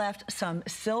I left some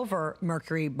silver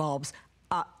mercury bulbs,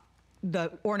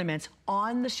 the ornaments,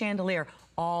 on the chandelier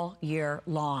all year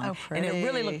long. Oh, pretty. And it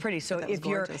really looked pretty. So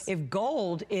if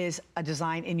gold is a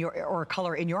design in your, or a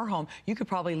color in your home, you could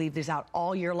probably leave these out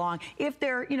all year long if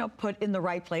they're, you know, put in the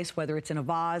right place, whether it's in a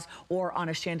vase or on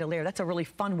a chandelier. That's a really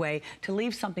fun way to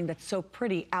leave something that's so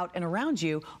pretty out and around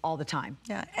you all the time.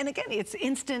 Yeah, and again, it's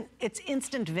instant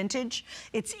vintage,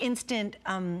 it's instant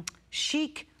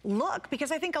chic look,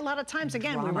 because I think a lot of times,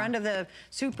 again, we run to the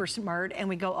super smart and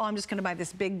we go, oh, I'm just gonna buy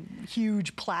this big,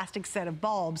 huge plastic set of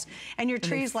bulbs, and your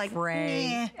tree's like,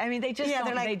 meh. I mean, they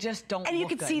just don't and you look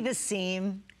can good. see the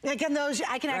seam. Like in those,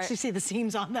 I can actually see the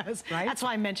seams on those. Right. That's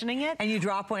why I'm mentioning it. And you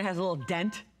drop one, it has a little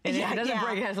dent. And if it doesn't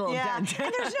break, it has a little dent.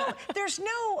 And there's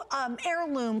no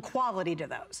heirloom quality to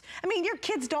those. I mean, your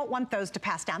kids don't want those to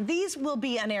pass down. These will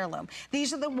be an heirloom.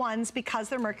 These are the ones, because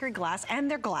they're mercury glass and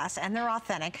they're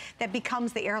authentic, that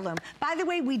becomes the heirloom. By the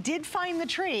way, we did find the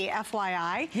tree,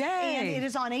 FYI. Yay. And it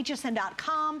is on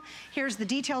hsn.com. Here's the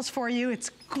details for you. It's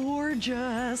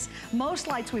gorgeous. Most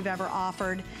lights we've ever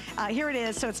offered. Here it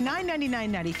is. So it's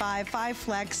 $999.95, 5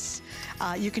 flex.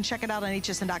 You can check it out on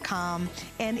hsn.com.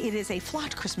 And it is a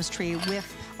flocked Christmas tree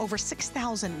with over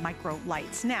 6,000 micro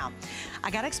lights. Now, I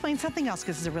gotta explain something else,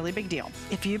 because it's a really big deal.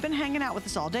 If you've been hanging out with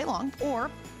us all day long, or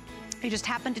you just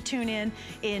happen to tune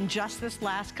in just this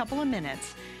last couple of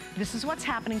minutes, this is what's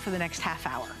happening for the next half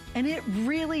hour. And it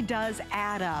really does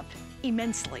add up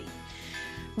immensely.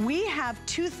 We have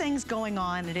two things going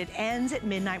on, and it ends at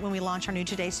midnight when we launch our new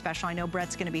Today Special. I know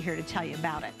Brett's gonna be here to tell you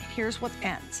about it. Here's what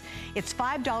ends. It's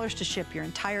 $5 to ship your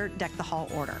entire Deck the Hall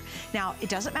order. Now, it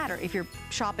doesn't matter if you're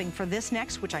shopping for this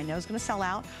next, which I know is gonna sell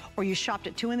out, or you shopped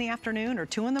at 2 in the afternoon or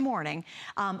 2 in the morning.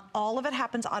 All of it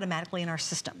happens automatically in our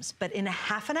systems. But in a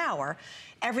half an hour,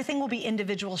 everything will be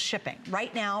individual shipping.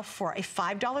 Right now, for a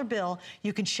 $5 bill,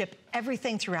 you can ship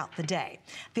everything throughout the day.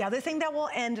 The other thing that will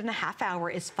end in a half hour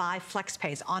is 5 flex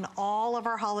pays on all of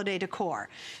our holiday decor.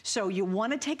 So you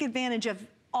want to take advantage of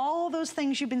all those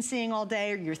things you've been seeing all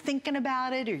day, or you're thinking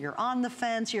about it, or you're on the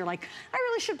fence, you're like, I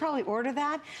really should probably order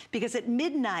that, because at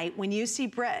midnight, when you see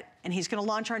Brett, and he's gonna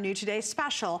launch our new Today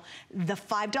Special, the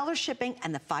 $5 shipping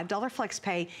and the $5 flex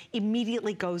pay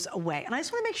immediately goes away. And I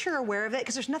just wanna make sure you're aware of it,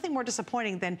 because there's nothing more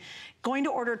disappointing than going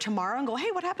to order tomorrow and go, hey,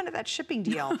 what happened to that shipping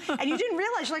deal? And you didn't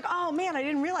realize, you're like, oh man, I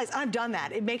didn't realize. I've done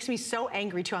that. It makes me so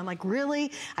angry too. I'm like,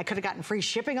 really? I could have gotten free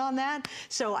shipping on that?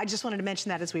 So I just wanted to mention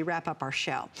that as we wrap up our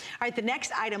show. All right, the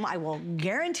next item I will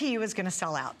guarantee you is gonna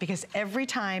sell out, because every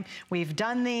time we've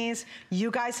done these, you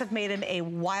guys have made them a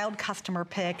wild customer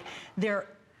pick. They're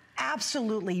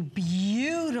absolutely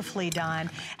beautifully done.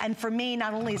 And for me,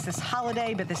 not only is this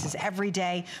holiday, but this is every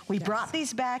day. We brought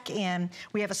these back in.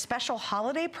 We have a special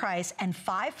holiday price and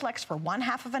 5 flex for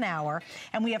 1/2 of an hour.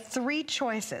 And we have 3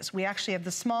 choices. We actually have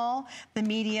the small, the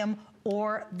medium,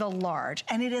 or the large,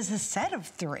 and it is a set of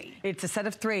 3. It's a set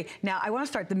of 3. Now, I want to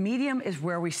start. The medium is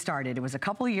where we started. It was a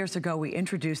couple of years ago we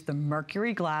introduced the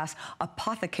mercury glass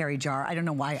apothecary jar. I don't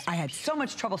know why I had so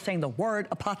much trouble saying the word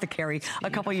apothecary a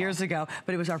couple years ago,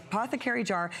 but it was our apothecary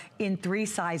jar in 3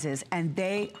 sizes, and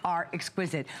they are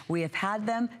exquisite. We have had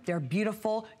them. They're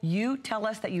beautiful. You tell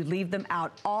us that you leave them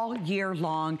out all year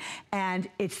long, and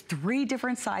it's 3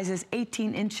 different sizes,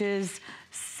 18 inches,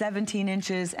 17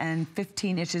 inches and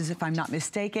 15 inches if I'm not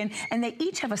mistaken. And they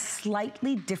each have a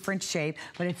slightly different shape,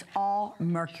 but it's all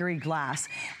mercury glass.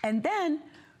 And then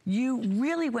you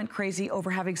really went crazy over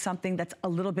having something that's a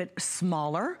little bit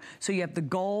smaller. So you have the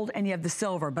gold and you have the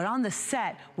silver, but on the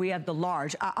set, we have the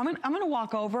large. I'm gonna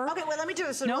walk over. Okay, well, let me do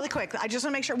this really quick. I just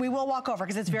wanna make sure we will walk over,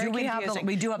 because it's very confusing.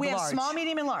 We do have the large. We have small,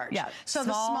 medium, and large. Yeah, so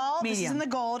the small, medium. This is in the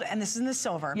gold, and this is in the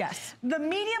silver. Yes. The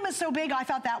medium is so big, I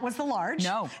thought that was the large.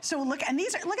 No. So look, and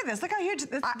these are, look at this, look how huge,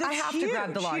 I have to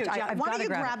grab the large. Yeah, why don't you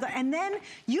grab the, and then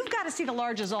you've got to see the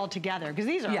larges all together, because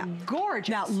these are gorgeous.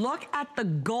 Now look at the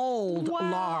gold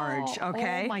large,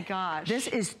 okay? Oh my gosh. This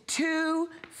is 2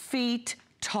 feet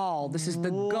tall. This is the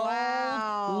gold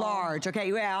large.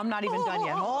 Okay, yeah, I'm not even done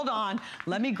yet. Hold on.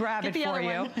 Let me grab it for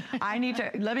you. I need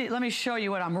to, let me show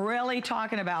you what I'm really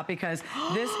talking about, because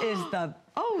this is the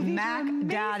Mac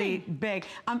Daddy big.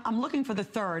 I'm looking for the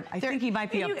 3rd. I think he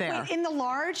might be up there. Wait, in the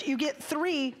large, you get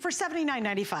 3 for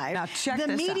 $79.95. Now check this out.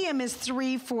 The medium is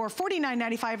 3 for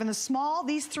 $49.95, and the small,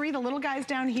 these 3, the little guys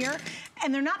down here,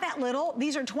 and they're not that little.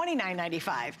 These are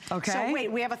 $29.95. Okay. So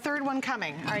wait, we have a 3rd one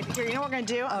coming. All right, here, you know what we're gonna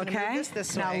do? I'm gonna move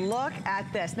this way. Now look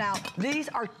at this. Now these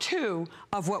are 2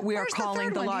 of what we are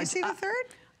calling the large. Do you see the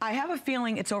 3rd? I have a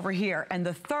feeling it's over here, and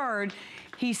the 3rd,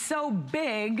 he's so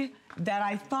big that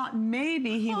I thought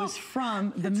maybe he was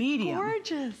from the medium.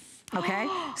 Gorgeous. Okay,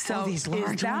 so these large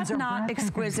is ones that are not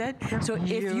exquisite? So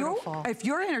if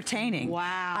you're entertaining,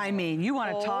 I mean, you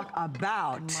want to talk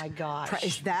about, my gosh,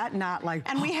 is that not like?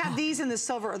 And we have these in the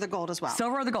silver or the gold as well.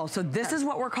 Silver or the gold. So this is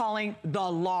what we're calling the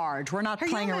large. We're not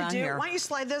playing around here. Why don't you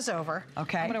slide those over?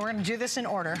 Okay. We're gonna do this in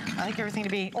order. I like everything to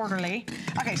be orderly.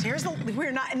 Okay, so here's the,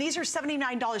 and these are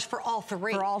 $79 for all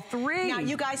 3. For all 3. Now,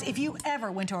 you guys, if you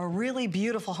ever went to a really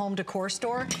beautiful home decor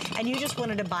store and you just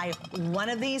wanted to buy one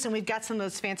of these, and we've got some of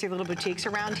those fancy little boutiques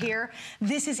around here,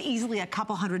 this is easily a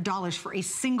couple $100 for a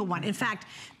single one. In fact,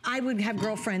 I would have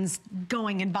girlfriends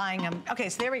going and buying them. Okay,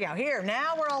 so there we go. Here,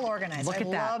 now we're all organized. Look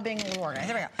at that. I love being organized.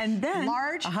 There we go. And then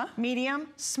large, medium,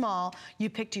 small.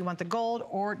 You pick, do you want the gold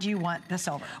or do you want the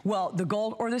silver? Well, the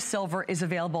gold or the silver is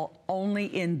available only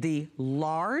in the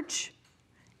large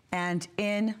and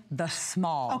in the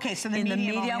small. Okay, so the in medium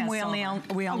the medium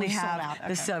we only have have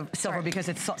the silver because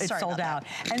it's sold out.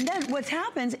 And then what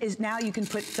happens is now you can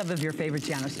put some of your favorite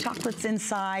Janice chocolates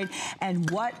inside. And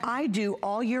what I do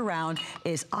all year round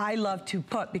is I love to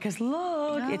put, because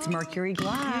look, it's mercury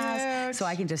glass. So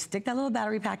I can just stick that little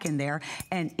battery pack in there.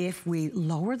 And if we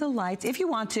lower the lights, if you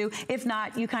want to, if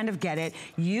not, you kind of get it.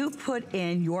 You put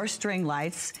in your string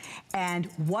lights, and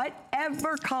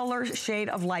whatever color shade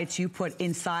of lights you put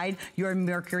inside your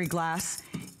mercury glass,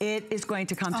 it is going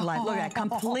to come to life. Look at that,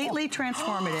 completely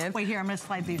transformative. Wait here, I'm gonna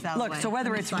slide these out of the way. Look, so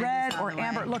whether it's red or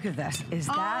amber, look at this. Is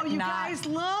that you guys,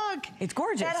 look. It's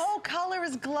gorgeous. That whole color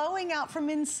is glowing out from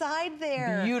inside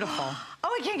there. Beautiful.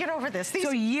 Oh, I can't get over this.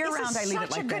 So year-round, I leave it like this. This is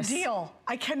such a good deal.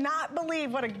 I cannot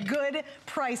believe what a good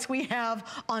price we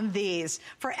have on these.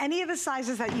 For any of the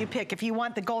sizes that you pick, if you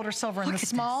want the gold or silver and the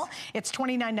small, it's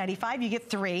 $29.95. You get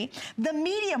 3. The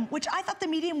medium, which I thought the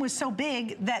medium was so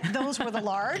big that those were the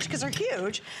large, because they're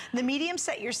huge. The medium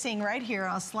set you're seeing right here,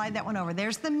 I'll slide that one over.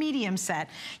 There's the medium set.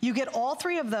 You get all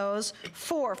 3 of those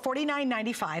for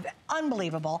 $49.95.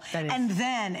 Unbelievable. And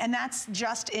that's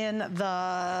just in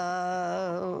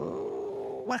the...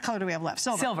 What color do we have left?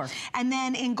 Silver. Silver. And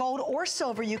then in gold or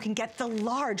silver, you can get the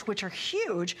large, which are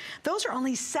huge. Those are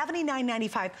only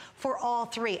 $79.95 for all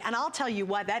 3. And I'll tell you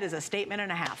what, that is a statement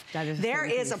and a half. There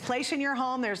is a place in your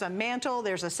home, there's a mantle,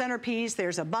 there's a centerpiece,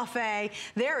 there's a buffet.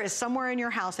 There is somewhere in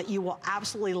your house that you will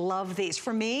absolutely love these.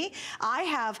 For me, I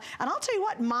have, and I'll tell you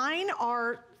what, mine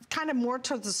are kind of more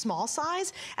towards the small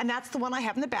size, and that's the one I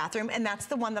have in the bathroom, and that's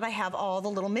the one that I have all the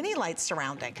little mini lights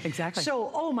surrounding. Exactly. So,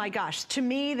 oh my gosh, to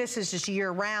me, this is just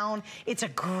year-round. It's a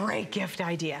great gift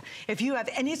idea. If you have,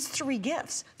 and it's 3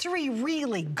 gifts, 3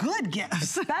 really good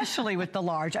gifts. Especially with the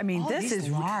large. I mean, this is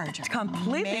large.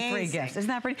 Completely 3 gifts. Isn't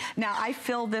that pretty? Now, I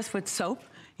fill this with soap.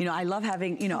 You know, I love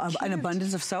having, you know, an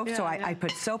abundance of soap, so I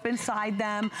put soap inside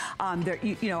them.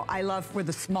 You know, I love for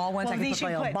the small ones, I can put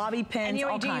little bobby pins,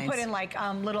 all kinds. You put in like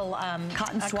little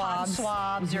cotton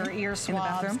swabs or ear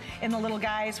swabs in the little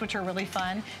guys, which are really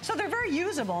fun. So they're very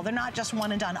usable. They're not just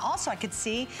one and done. Also, I could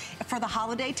see for the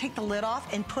holiday, take the lid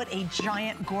off and put a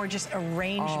giant, gorgeous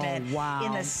arrangement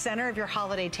in the center of your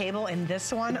holiday table. And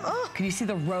this one, can you see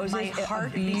the roses? My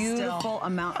heart a beautiful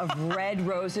amount of red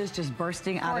roses just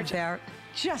bursting out of there.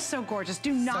 Just so gorgeous.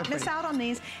 Do not miss out on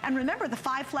these. And remember, the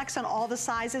 5 flex on all the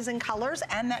sizes and colors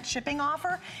and that shipping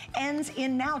offer ends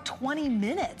in now 20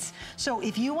 minutes. So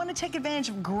if you want to take advantage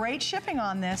of great shipping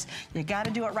on this, you got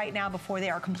to do it right now before they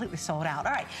are completely sold out.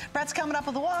 All right, Brett's coming up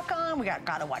with the walk-on. We got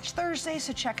to Watch Thursday,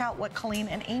 so check out what Colleen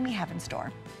and Amy have in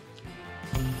store.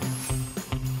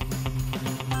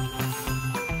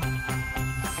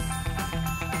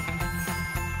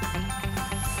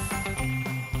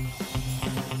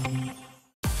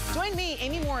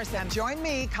 Amy Morrison. Join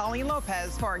me, Colleen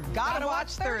Lopez, for Gotta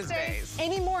Watch Thursdays.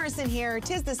 Amy Morrison here.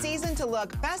 'Tis the season to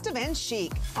look festive and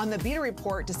chic. On the Beauty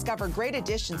Report, discover great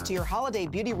additions to your holiday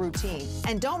beauty routine.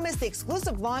 And don't miss the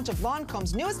exclusive launch of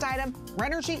Lancome's newest item,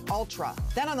 Renergy Ultra.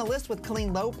 Then on the list with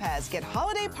Colleen Lopez, get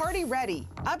holiday party ready.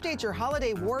 Update your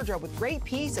holiday wardrobe with great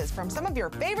pieces from some of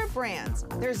your favorite brands.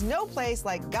 There's no place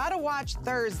like Gotta Watch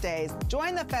Thursdays.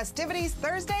 Join the festivities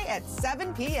Thursday at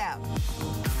 7 p.m.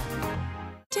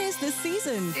 'Tis the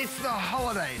season. It's the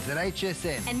holidays at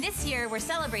HSN. And this year we're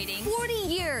celebrating 40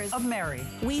 years of Mary.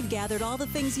 We've gathered all the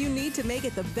things you need to make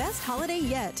it the best holiday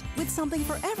yet, with something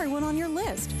for everyone on your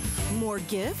list. More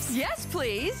gifts? Yes,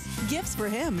 please. Gifts for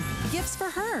him. Gifts for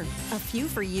her. A few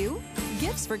for you.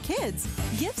 Gifts for kids.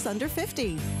 Gifts under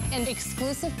 50. And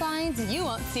exclusive finds you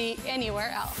won't see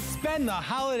anywhere else. Spend the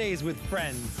holidays with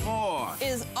friends. More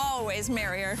is always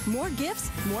merrier. More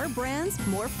gifts, more brands,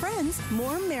 more friends,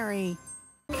 more merry.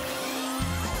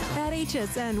 At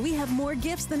HSN, we have more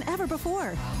gifts than ever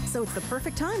before, so it's the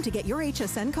perfect time to get your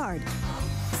HSN card.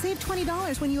 Save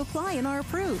 $20 when you apply and are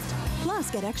approved. Plus,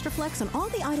 get extra flex on all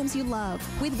the items you love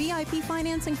with VIP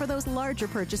financing for those larger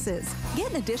purchases. Get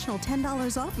an additional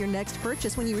 $10 off your next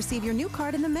purchase when you receive your new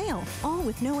card in the mail, all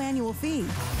with no annual fee.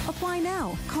 Apply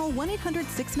now. Call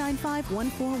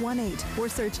 1-800-695-1418 or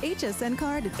search HSN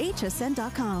card at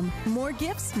hsn.com. More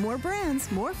gifts, more brands,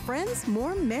 more friends,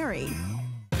 more merry.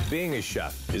 Being a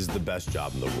chef is the best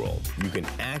job in the world. You can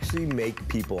actually make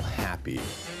people happy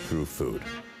through food.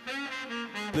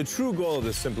 The true goal of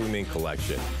the Simply Mean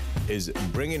collection is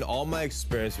bringing all my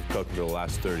experience of cooking for the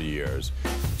last 30 years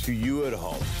to you at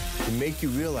home to make you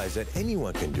realize that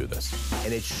anyone can do this.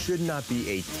 And it should not be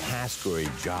a task or a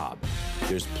job.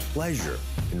 There's pleasure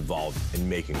involved in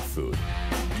making food.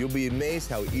 You'll be amazed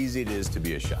how easy it is to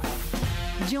be a chef.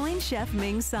 Join Chef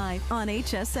Ming Tsai on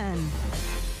HSN.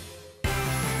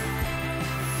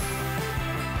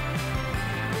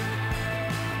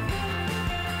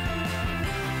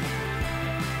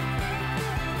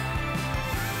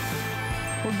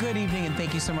 Well, good evening, and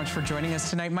thank you so much for joining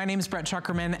us tonight. My name is Brett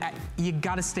Chuckerman. You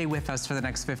gotta stay with us for the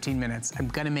next 15 minutes. I'm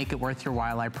gonna make it worth your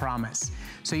while, I promise.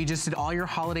 So you just did all your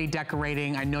holiday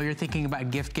decorating. I know you're thinking about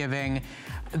gift giving.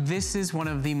 This is one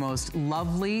of the most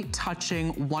lovely,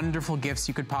 touching, wonderful gifts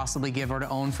you could possibly give or to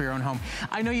own for your own home.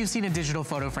 I know you've seen a digital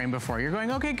photo frame before. You're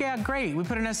going, okay, yeah, great. We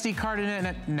put an SD card in it,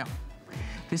 and no.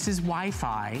 This is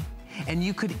Wi-Fi. and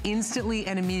you could instantly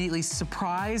and immediately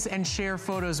surprise and share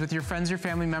photos with your friends, your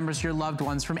family members, your loved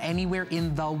ones from anywhere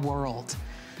in the world.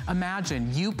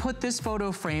 Imagine you put this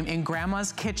photo frame in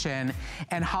grandma's kitchen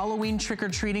and Halloween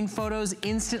trick-or-treating photos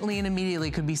instantly and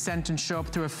immediately could be sent and show up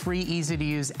through a free,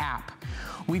 easy-to-use app.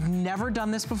 We've never done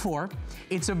this before.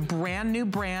 It's a brand new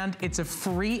brand. It's a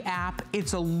free app.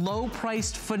 It's a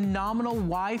low-priced, phenomenal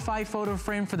Wi-Fi photo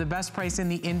frame for the best price in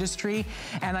the industry.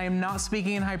 And I am not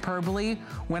speaking in hyperbole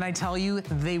when I tell you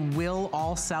they will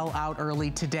all sell out early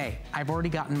today. I've already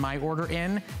gotten my order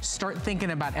in. Start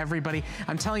thinking about everybody.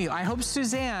 I'm telling you, I hope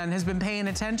Suzanne has been paying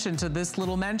attention to this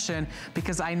little mention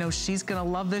because I know she's gonna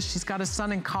love this. She's got a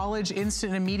son in college,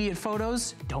 instant and immediate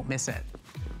photos. Don't miss it.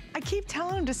 I keep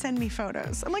telling him to send me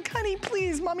photos. I'm like, honey,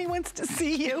 please, mommy wants to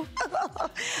see you.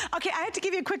 Okay, I have to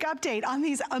give you a quick update on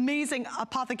these amazing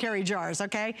apothecary jars,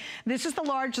 okay? This is the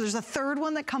large, there's a third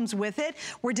one that comes with it.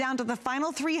 We're down to the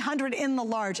final 300 in the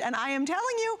large. And I am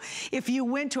telling you, if you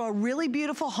went to a really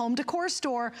beautiful home decor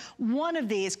store, one of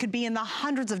these could be in the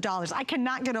hundreds of dollars. I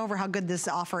cannot get over how good this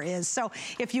offer is. So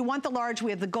if you want the large,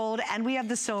 we have the gold and we have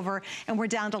the silver, and we're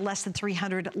down to less than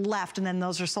 300 left, and then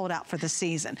those are sold out for the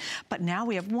season. But now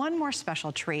we have one more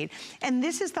special treat, and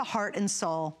this is the heart and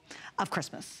soul of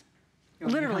Christmas.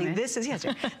 Literally, this is, yes,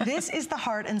 this is the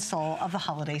heart and soul of the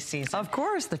holiday season. Of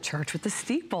course, the church with the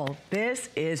steeple. This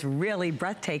is really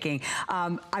breathtaking.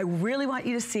 I really want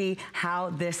you to see how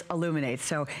this illuminates.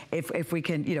 So if we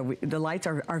can, you know, the lights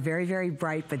are very, very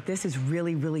bright, but this is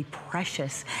really, really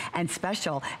precious and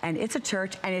special. And it's a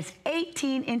church, and it's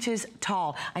 18 inches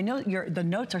tall. I know the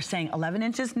notes are saying 11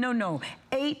 inches. No,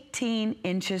 18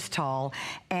 inches tall.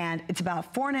 And it's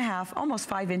about 4.5, almost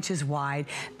 5 inches wide,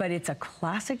 but it's a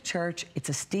classic church. It's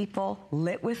a steeple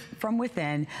lit from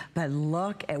within, but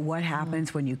look at what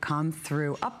happens when you come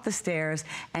through up the stairs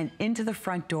and into the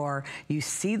front door. You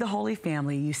see the Holy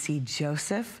Family, you see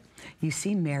Joseph, you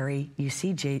see Mary, you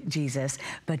see Jesus,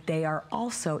 but they are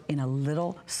also in a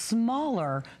little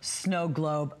smaller snow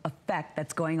globe effect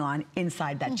that's going on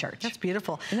inside that church. That's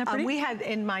beautiful. Isn't that pretty? We had,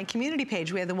 in my community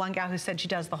page, we had the one gal who said she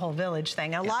does the whole village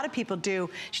thing. And a lot of people do.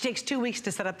 She takes 2 weeks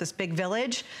to set up this big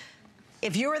village.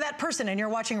 If you're that person and you're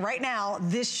watching right now,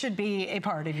 this should be a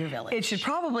part of your village. It should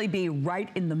probably be right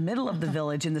in the middle of the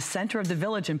village, in the center of the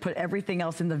village, and put everything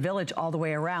else in the village all the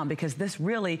way around, because this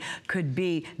really could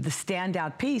be the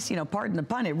standout piece. You know, pardon the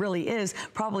pun, it really is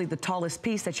probably the tallest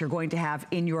piece that you're going to have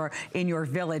in your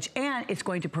village. And it's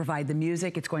going to provide the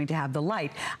music, it's going to have the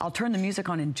light. I'll turn the music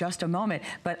on in just a moment,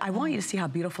 but I want you to see how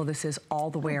beautiful this is all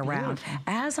the way around.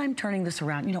 As I'm turning this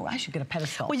around, you know, I should get a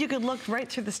pedestal. Well, you could look right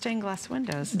through the stained glass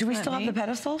windows. Do we still have the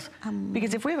pedestals?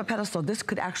 Because if we have a pedestal, this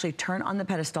could actually turn on the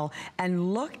pedestal,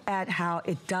 and look at how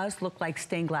it does look like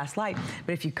stained glass light.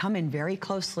 But if you come in very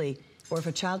closely, or if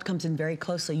a child comes in very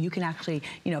closely, you can actually,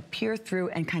 you know, peer through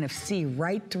and kind of see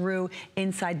right through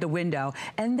inside the window.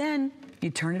 And then you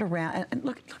turn it around, and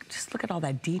look, just look at all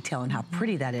that detail and how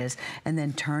pretty that is. And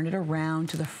then turn it around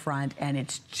to the front, and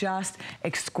it's just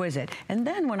exquisite. And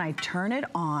then when I turn it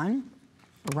on,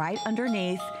 right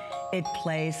underneath, it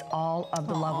plays all of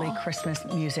the lovely Christmas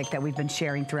music that we've been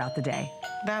sharing throughout the day.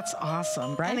 That's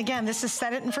awesome. Right? And again, this is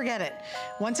set it and forget it.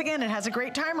 Once again, it has a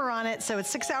great timer on it, so it's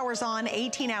 6 hours on,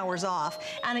 18 hours off.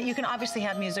 And you can obviously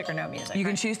have music or no music. You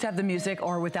can choose to have the music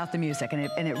or without the music, and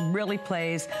it really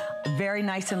plays very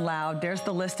nice and loud. There's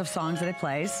the list of songs that it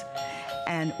plays.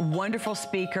 And wonderful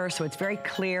speaker, so it's very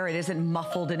clear. It isn't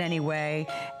muffled in any way.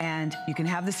 And you can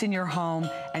have this in your home,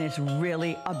 and it's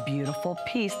really a beautiful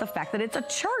piece. The fact that it's a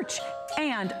church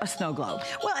and a snow globe.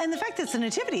 Well, and the fact that it's a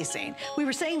nativity scene. We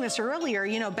were saying this earlier,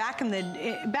 you know, back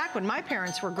when my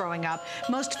parents were growing up,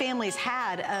 most families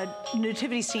had a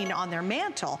nativity scene on their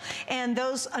mantle. And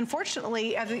those,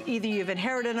 unfortunately, either you've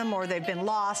inherited them or they've been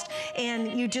lost,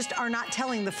 and you just are not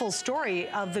telling the full story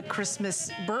of the Christmas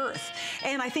birth.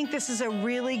 And I think this is a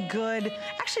really good,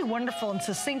 actually wonderful and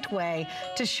succinct way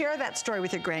to share that story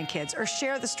with your grandkids or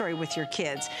share the story with your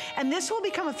kids. And this will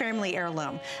become a family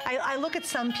heirloom. I look at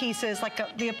some pieces,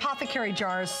 like the apothecary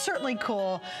jars, certainly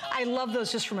cool. I love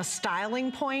those just from a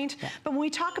styling point. Yeah. But when we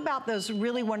talk about those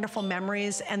really wonderful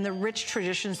memories and the rich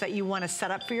traditions that you want to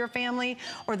set up for your family,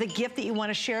 or the gift that you want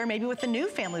to share maybe with a new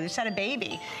family who's had a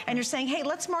baby, and you're saying, hey,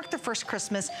 let's mark the first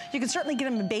Christmas. You can certainly give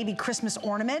them a baby Christmas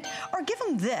ornament, or give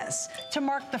them this to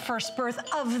mark the first birth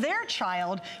of their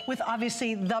child, with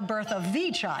obviously the birth of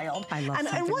the child. I love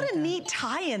and what a neat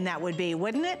tie-in that would be,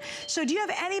 wouldn't it? So do you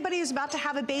have anybody who's about to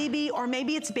have a baby, or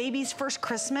maybe it's baby's first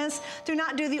Christmas? Do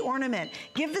not do the ornament.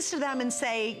 Give this to them and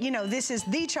say, you know, this is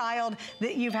the child,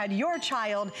 that you've had your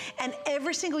child, and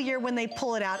every single year when they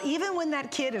pull it out, even when that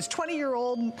kid is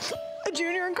 20-year-old, a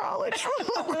junior in college.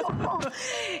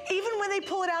 Even when they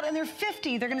pull it out and they're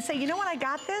 50, they're gonna say, you know when I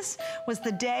got this was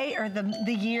the day or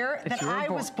the year that I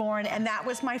was born, and that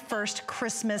was my first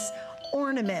Christmas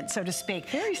ornament, so to speak.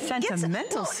 Very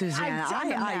sentimental, Susanna. I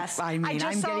mean, I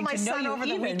just saw my son over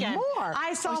the weekend. More.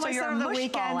 I saw my son over the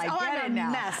weekend. I'm a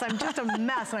mess. I'm just a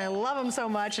mess, and I love him so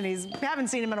much, and haven't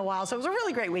seen him in a while, so it was a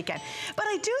really great weekend. But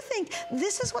I do think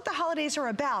this is what the holidays are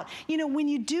about. You know, when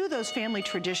you do those family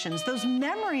traditions, those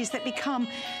memories that become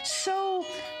so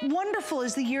wonderful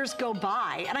as the years go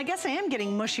by. And I guess I am getting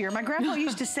mushier. My grandpa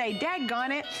used to say,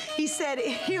 daggone it.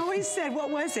 He always said, what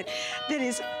was it?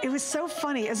 It was so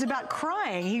funny. It was about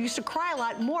crying. He used to cry a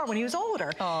lot more when he was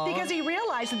older. Aww. Because he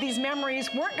realized that these memories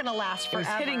weren't going to last forever.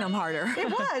 It was hitting him harder. It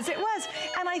was.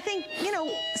 And I think, you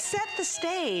know, set the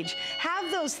stage.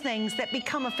 Have those things that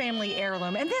become a family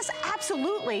heirloom. And this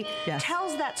absolutely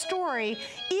tells that story,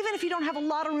 even if you don't have a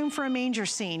lot of room for a manger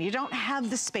scene. You don't have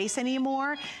the space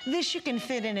anymore. This you can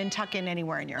fit in and tuck in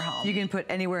anywhere in your home. You can put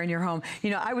anywhere in your home. You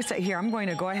know, I would say here, I'm going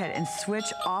to go ahead and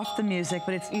switch off the music,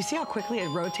 but you see how quickly it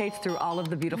rotates through all of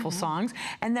the beautiful songs?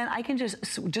 And then I can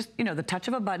just, you know, the touch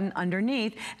of a button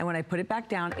underneath, and when I put it back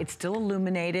down, it's still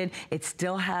illuminated. It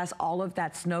still has all of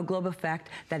that snow globe effect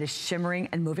that is shimmering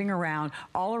and moving around,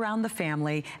 all around the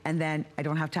family, and then I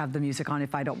don't have to have the music on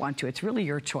if I don't want to. It's really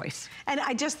your choice. And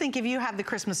I just think if you have the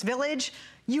Christmas Village,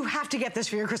 you have to get this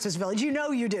for your Christmas Village. You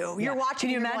know you do. You're watching. Can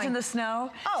you imagine the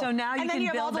snow? Oh, so now you and then can you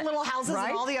have build all the little houses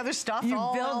and all the other stuff. You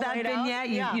all build that vignette.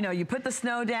 You know, you put the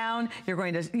snow down. You're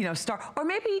going to, you know, start. Or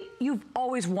maybe you've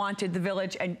always wanted the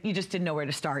village and you just didn't know where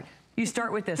to start. You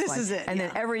start with this one. This is it. And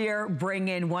then every year bring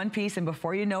in one piece, and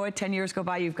before you know it, 10 years go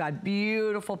by, you've got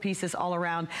beautiful pieces all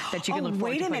around that you can look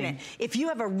forward to. Wait a minute. If you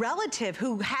have a relative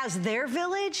who has their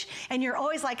village and you're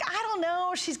always like, I don't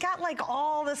know, she's got like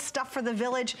all this stuff for the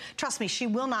village, trust me, she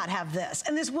will not have this.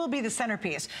 And this will be the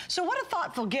centerpiece. So what a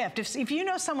thoughtful gift. If you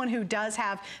know someone who does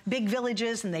have big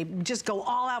villages and they just go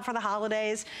all out for the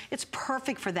holidays, it's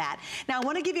perfect for that. Now, I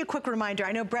want to give you a quick reminder.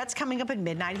 I know Brett's coming up at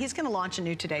midnight. He's going to launch a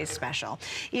new Today's Special.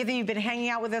 Either you've been hanging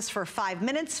out with us for 5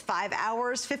 minutes, 5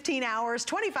 hours, 15 hours,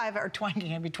 25 or 20,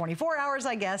 maybe 24 hours,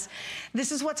 I guess.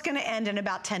 This is what's going to end in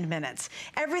about 10 minutes.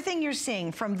 Everything you're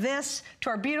seeing, from this to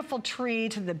our beautiful tree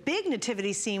to the big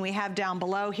nativity scene we have down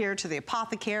below here to the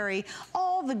apothecary,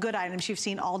 all the good items you've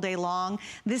seen all day long,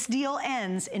 this deal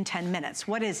ends in 10 minutes.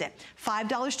 What is it?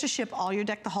 $5 to ship all your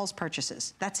Deck the Halls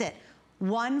purchases. That's it.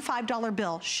 One $5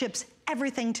 bill ships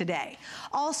everything today.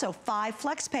 Also, 5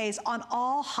 flex pays on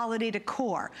all holiday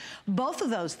decor. Both of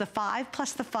those, the 5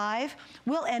 plus the 5,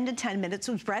 will end in 10 minutes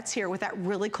when Brett's here with that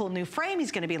really cool new frame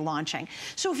he's going to be launching.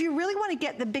 So if you really want to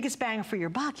get the biggest bang for your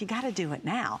buck, you got to do it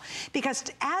now. Because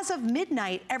as of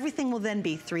midnight, everything will then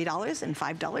be $3 and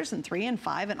 $5 and $3 and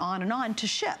 $5 and on to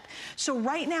ship. So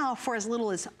right now, for as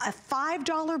little as a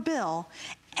 $5 bill,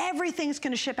 everything's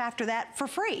going to ship after that for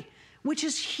free, which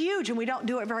is huge, and we don't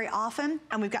do it very often,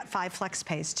 and we've got 5 flex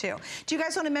pays too. Do you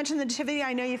guys want to mention the nativity?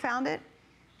 I know you found it.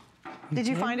 Did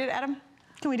you find it, Adam?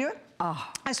 Can we do it?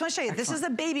 Oh, I just want to show you, excellent. This is the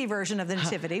baby version of the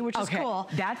nativity, which is cool.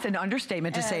 That's an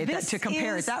understatement to say that, to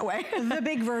compare it that way. The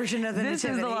big version of the nativity.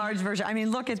 This is the large version. I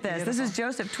mean, look at this. Beautiful. This is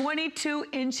Joseph, 22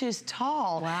 inches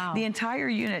tall. Wow. The entire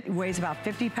unit weighs about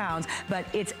 50 pounds, but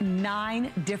it's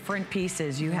 9 different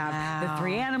pieces. You have the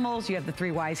 3 animals, you have the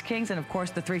 3 wise kings, and of course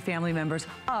the 3 family members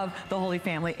of the Holy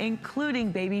Family,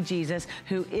 including baby Jesus,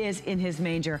 who is in his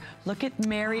manger. Look at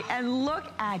Mary and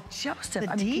look at Joseph.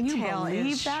 The detail can you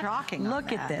believe is that? shocking.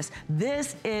 Look at this.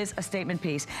 This is a statement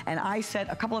piece. And I said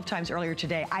a couple of times earlier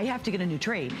today, I have to get a new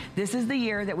tree. This is the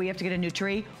year that we have to get a new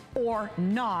tree, or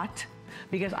not,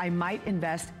 because I might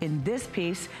invest in this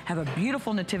piece, have a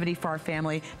beautiful nativity for our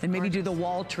family, then maybe do the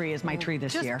wall tree as my tree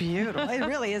this year. Just beautiful. It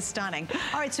really is stunning.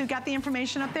 All right, so we've got the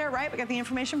information up there, right? We got the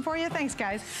information for you. Thanks,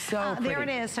 guys. So pretty. There it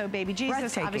is. So baby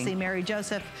Jesus, obviously Mary,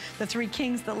 Joseph, the 3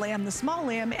 kings, the lamb, the small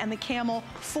lamb, and the camel,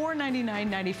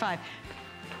 $499.95.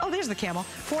 Oh, there's the camel,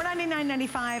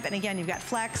 $499.95, and again, you've got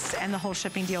flex and the whole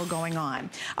shipping deal going on.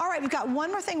 All right, we've got one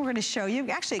more thing we're going to show you,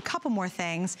 actually a couple more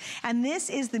things, and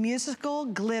this is the musical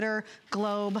glitter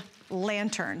globe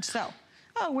lantern. So,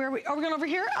 oh, where are we? Are we going over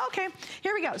here? Okay,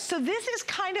 here we go. So this is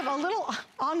kind of a little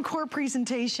encore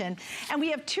presentation, and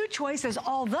we have 2 choices,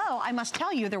 although I must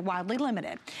tell you they're wildly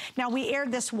limited. Now, we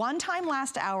aired this one time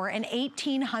last hour, and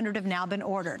 1,800 have now been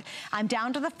ordered. I'm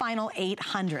down to the final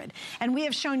 800, and we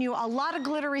have shown you a lot of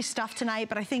glittery stuff tonight,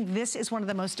 but I think this is one of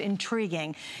the most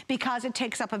intriguing because it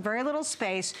takes up a very little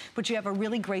space, but you have a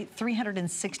really great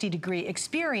 360-degree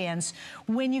experience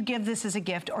when you give this as a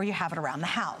gift or you have it around the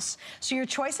house. So your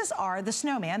choices are the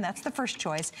snowman, that's the first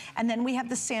choice, and then we have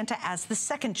the Santa as the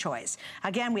second choice.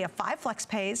 Again, we have 5 flex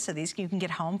pays, so these you can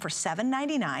get home for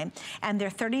 $7.99, and they're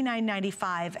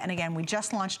 $39.95, and again, we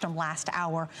just launched them last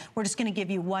hour. We're just gonna give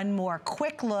you one more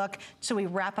quick look so we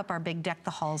wrap up our big Deck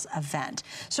the Halls event.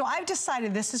 So I've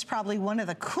decided this is probably one of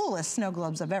the coolest snow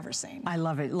globes I've ever seen. I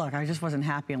love it. Look, I just wasn't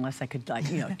happy unless I could, like,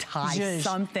 you know, tie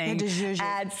something,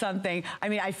 add something. I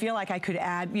mean, I feel like I could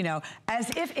add, you know, as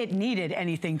if it needed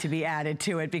anything to be added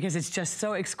to it, because it's just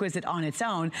so exquisite on its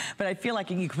own. But I feel like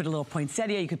you could put a little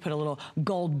poinsettia, you could put a little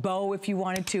gold bow if you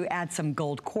wanted to, add some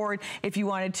gold cord if you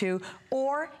wanted to,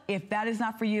 or if that is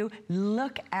not for you,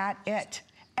 look at it.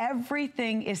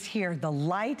 Everything is here. The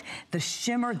light, the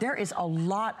shimmer, there is a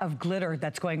lot of glitter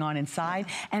that's going on inside.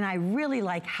 And I really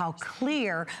like how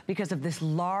clear, because of this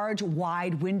large,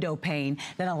 wide window pane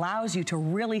that allows you to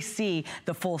really see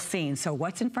the full scene. So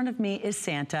what's in front of me is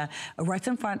Santa. Right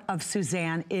in front of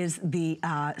Suzanne is the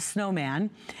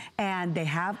snowman. And they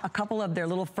have a couple of their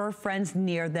little fur friends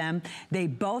near them. They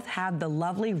both have the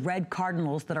lovely red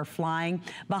cardinals that are flying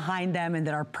behind them and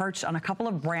that are perched on a couple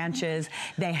of branches.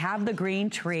 They have the green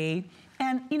tree.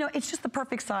 And, you know, it's just the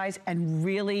perfect size and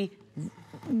really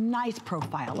nice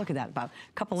profile. Look at that, about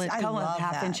a couple and a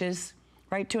half inches,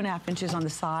 right? 2.5 inches on the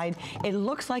side. It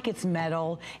looks like it's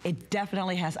metal. It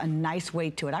definitely has a nice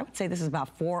weight to it. I would say this is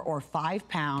about 4 or 5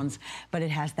 pounds, but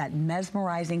it has that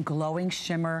mesmerizing, glowing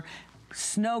shimmer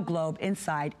snow globe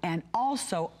inside. And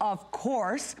also, of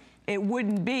course, it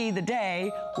wouldn't be the day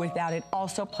without it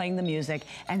also playing the music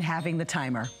and having the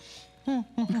timer.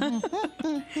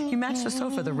 You matched the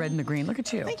sofa, the red and the green. Look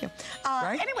at you. Thank you.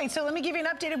 Right? Anyway, so let me give you an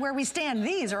update of where we stand.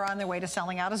 These are on their way to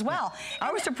selling out as well.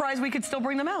 I was surprised we could still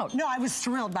bring them out. No, I was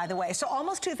thrilled, by the way. So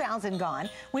almost 2,000 gone.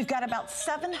 We've got about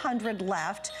 700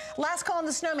 left. Last call on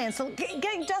the snowman. So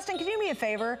Dustin, can you do me a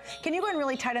favor? Can you go in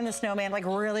really tight on the snowman, like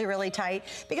really, really tight?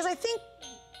 Because I think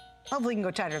hopefully you can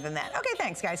go tighter than that. Okay,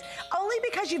 thanks, guys. Only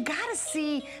because you've got to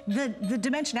see the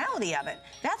dimensionality of it.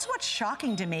 That's what's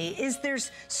shocking to me, is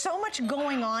there's so much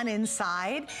going on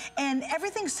inside, and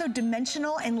everything's so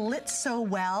dimensional and lit so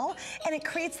well, and it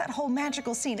creates that whole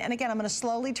magical scene. And again, I'm going to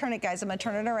slowly turn it, guys. I'm going to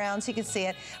turn it around so you can see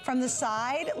it. From the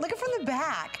side, look at from the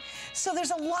back. So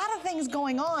there's a lot of things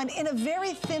going on in a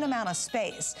very thin amount of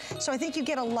space. So I think you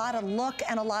get a lot of look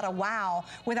and a lot of wow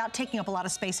without taking up a lot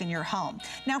of space in your home.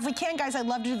 Now, if we can, guys, I'd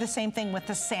love to do the same thing with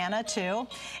the Santa too.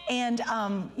 And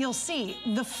you'll see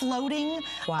the floating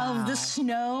of the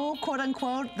snow, quote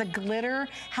unquote, the glitter,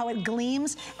 how it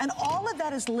gleams, and all of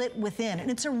that is lit within.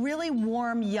 And it's a really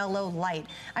warm yellow light.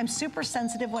 I'm super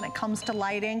sensitive when it comes to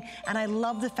lighting, and I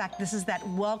love the fact this is that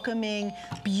welcoming,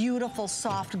 beautiful,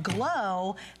 soft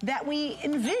glow that we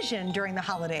envision during the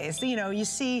holidays. You know, you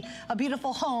see a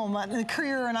beautiful home, the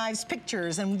Career and Ives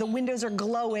pictures, and the windows are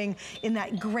glowing in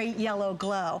that great yellow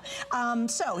glow.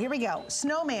 So here we go.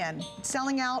 Snowman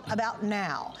selling out about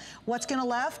now. What's gonna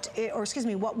left, or excuse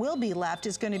me, what will be left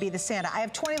is gonna be the Santa. I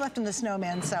have 20 left in the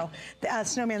snowman, so the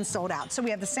snowman's sold out. So we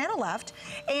have the Santa left,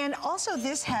 and also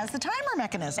this has the timer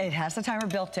mechanism. It has the timer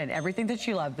built in, everything that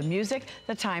you love. The music,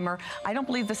 the timer. I don't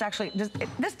believe this actually,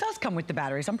 this does come with the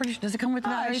batteries. I'm pretty sure, does it come with the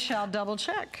batteries? I shall double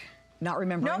check. Not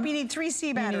remembering? Nope, you need 3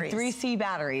 C batteries. You need 3 C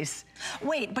batteries.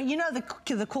 Wait, but you know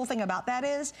the cool thing about that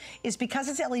is because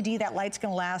it's LED, that light's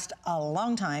gonna last a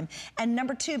long time. And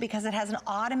number 2, because it has an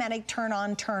automatic turn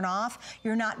on, turn off,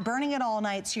 you're not burning it all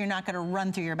night, so you're not gonna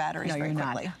run through your batteries very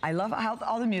quickly. Not. I love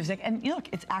all the music, and look,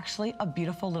 it's actually a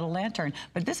beautiful little lantern,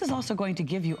 but this is also going to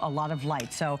give you a lot of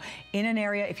light. So in an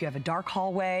area, if you have a dark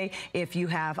hallway, if you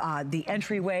have the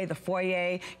entryway, the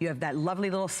foyer, you have that lovely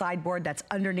little sideboard that's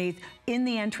underneath in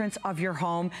the entrance of your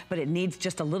home, but it needs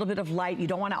just a little bit of light. You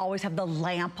don't want to always have the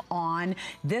lamp on.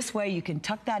 This way you can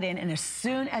tuck that in, and as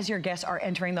soon as your guests are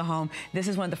entering the home, this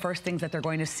is one of the first things that they're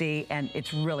going to see, and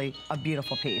it's really a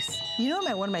beautiful piece. You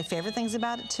know, one of my favorite things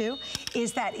about it too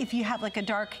is that if you have like a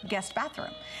dark guest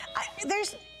bathroom,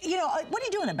 you know, what do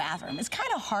you do in a bathroom? It's kind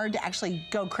of hard to actually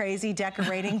go crazy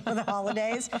decorating for the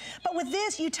holidays. But with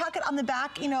this, you tuck it on the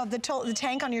back, you know, of the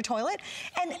tank on your toilet,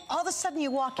 and all of a sudden you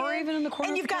walk in, even in the corner,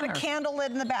 and you've got a candle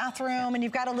lit in the bathroom, and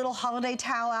you've got a little holiday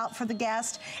towel out for the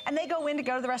guest, and they go in to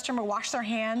go to the restroom or wash their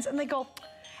hands, and they go,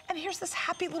 and here's this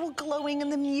happy little glowing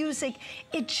and the music.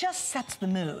 It just sets the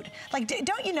mood. Like,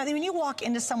 don't you know that when you walk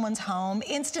into someone's home,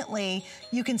 instantly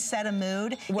you can set a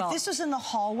mood? Well, if this was in the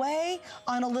hallway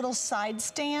on a little side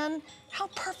stand, How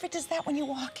perfect is that when you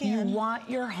walk in? You want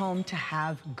your home to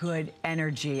have good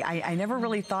energy. I never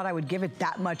really thought I would give it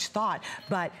that much thought,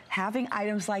 but having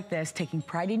items like this, taking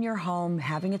pride in your home,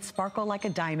 having it sparkle like a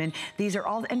diamond, these are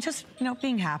all, and just, you know,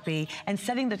 being happy and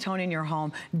setting the tone in your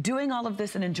home, doing all of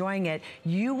this and enjoying it,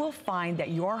 you will find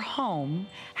that your home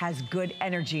has good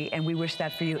energy, and we wish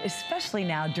that for you, especially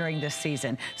now during this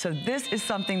season. So this is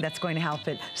something that's going to help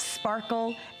it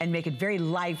sparkle and make it very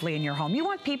lively in your home. You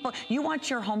want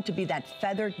your home to be that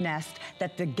feathered nest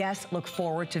that the guests look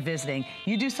forward to visiting.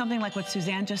 You do something like what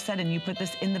Suzanne just said, and you put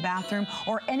this in the bathroom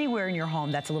or anywhere in your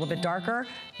home that's a little bit darker,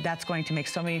 that's going to make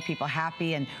so many people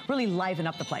happy and really liven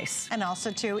up the place. And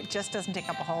also, too, it just doesn't take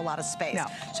up a whole lot of space. No.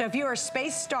 So if you are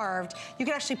space-starved, you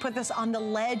could actually put this on the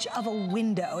ledge of a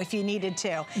window if you needed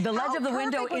to. The ledge of the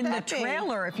window in the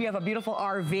trailer, if you have a beautiful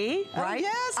RV, right?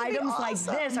 Yes, items like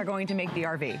this are going to make the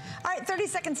RV. All right, 30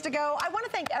 seconds to go. I want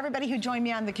to thank everybody who joined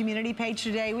me on the community page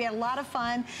today. We had a lot of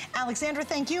fun. Alexandra,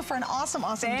 thank you for an awesome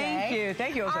day. Thank you.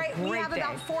 Thank you. It was a great day. We have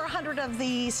about 400 of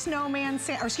the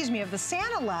of the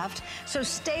Santa left, so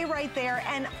stay right there.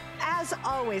 And as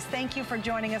always, thank you for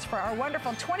joining us for our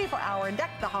wonderful 24-hour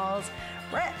Deck the Halls.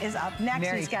 Brett is up next.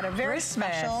 He's got a very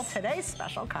special, today's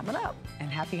special coming up. And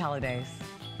happy holidays.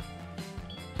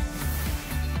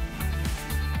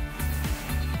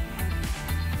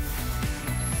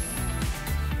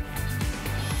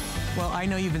 Well, I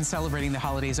know you've been celebrating the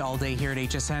holidays all day here at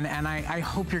HSN, and I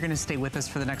hope you're going to stay with us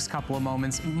for the next couple of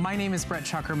moments. My name is Brett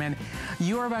Chuckerman.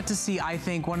 You are about to see, I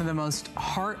think, one of the most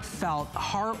heartfelt,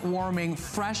 heartwarming,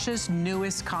 freshest,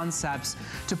 newest concepts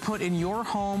to put in your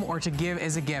home or to give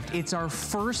as a gift. It's our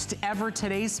first ever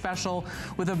Today's Special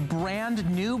with a brand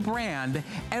new brand.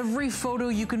 Every photo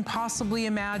you can possibly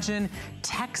imagine,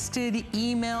 texted,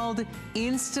 emailed,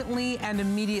 instantly and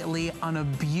immediately on a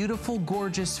beautiful,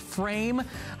 gorgeous frame.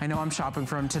 I know I'm shopping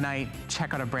for them tonight.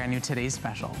 Check out a brand new Today's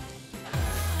Special.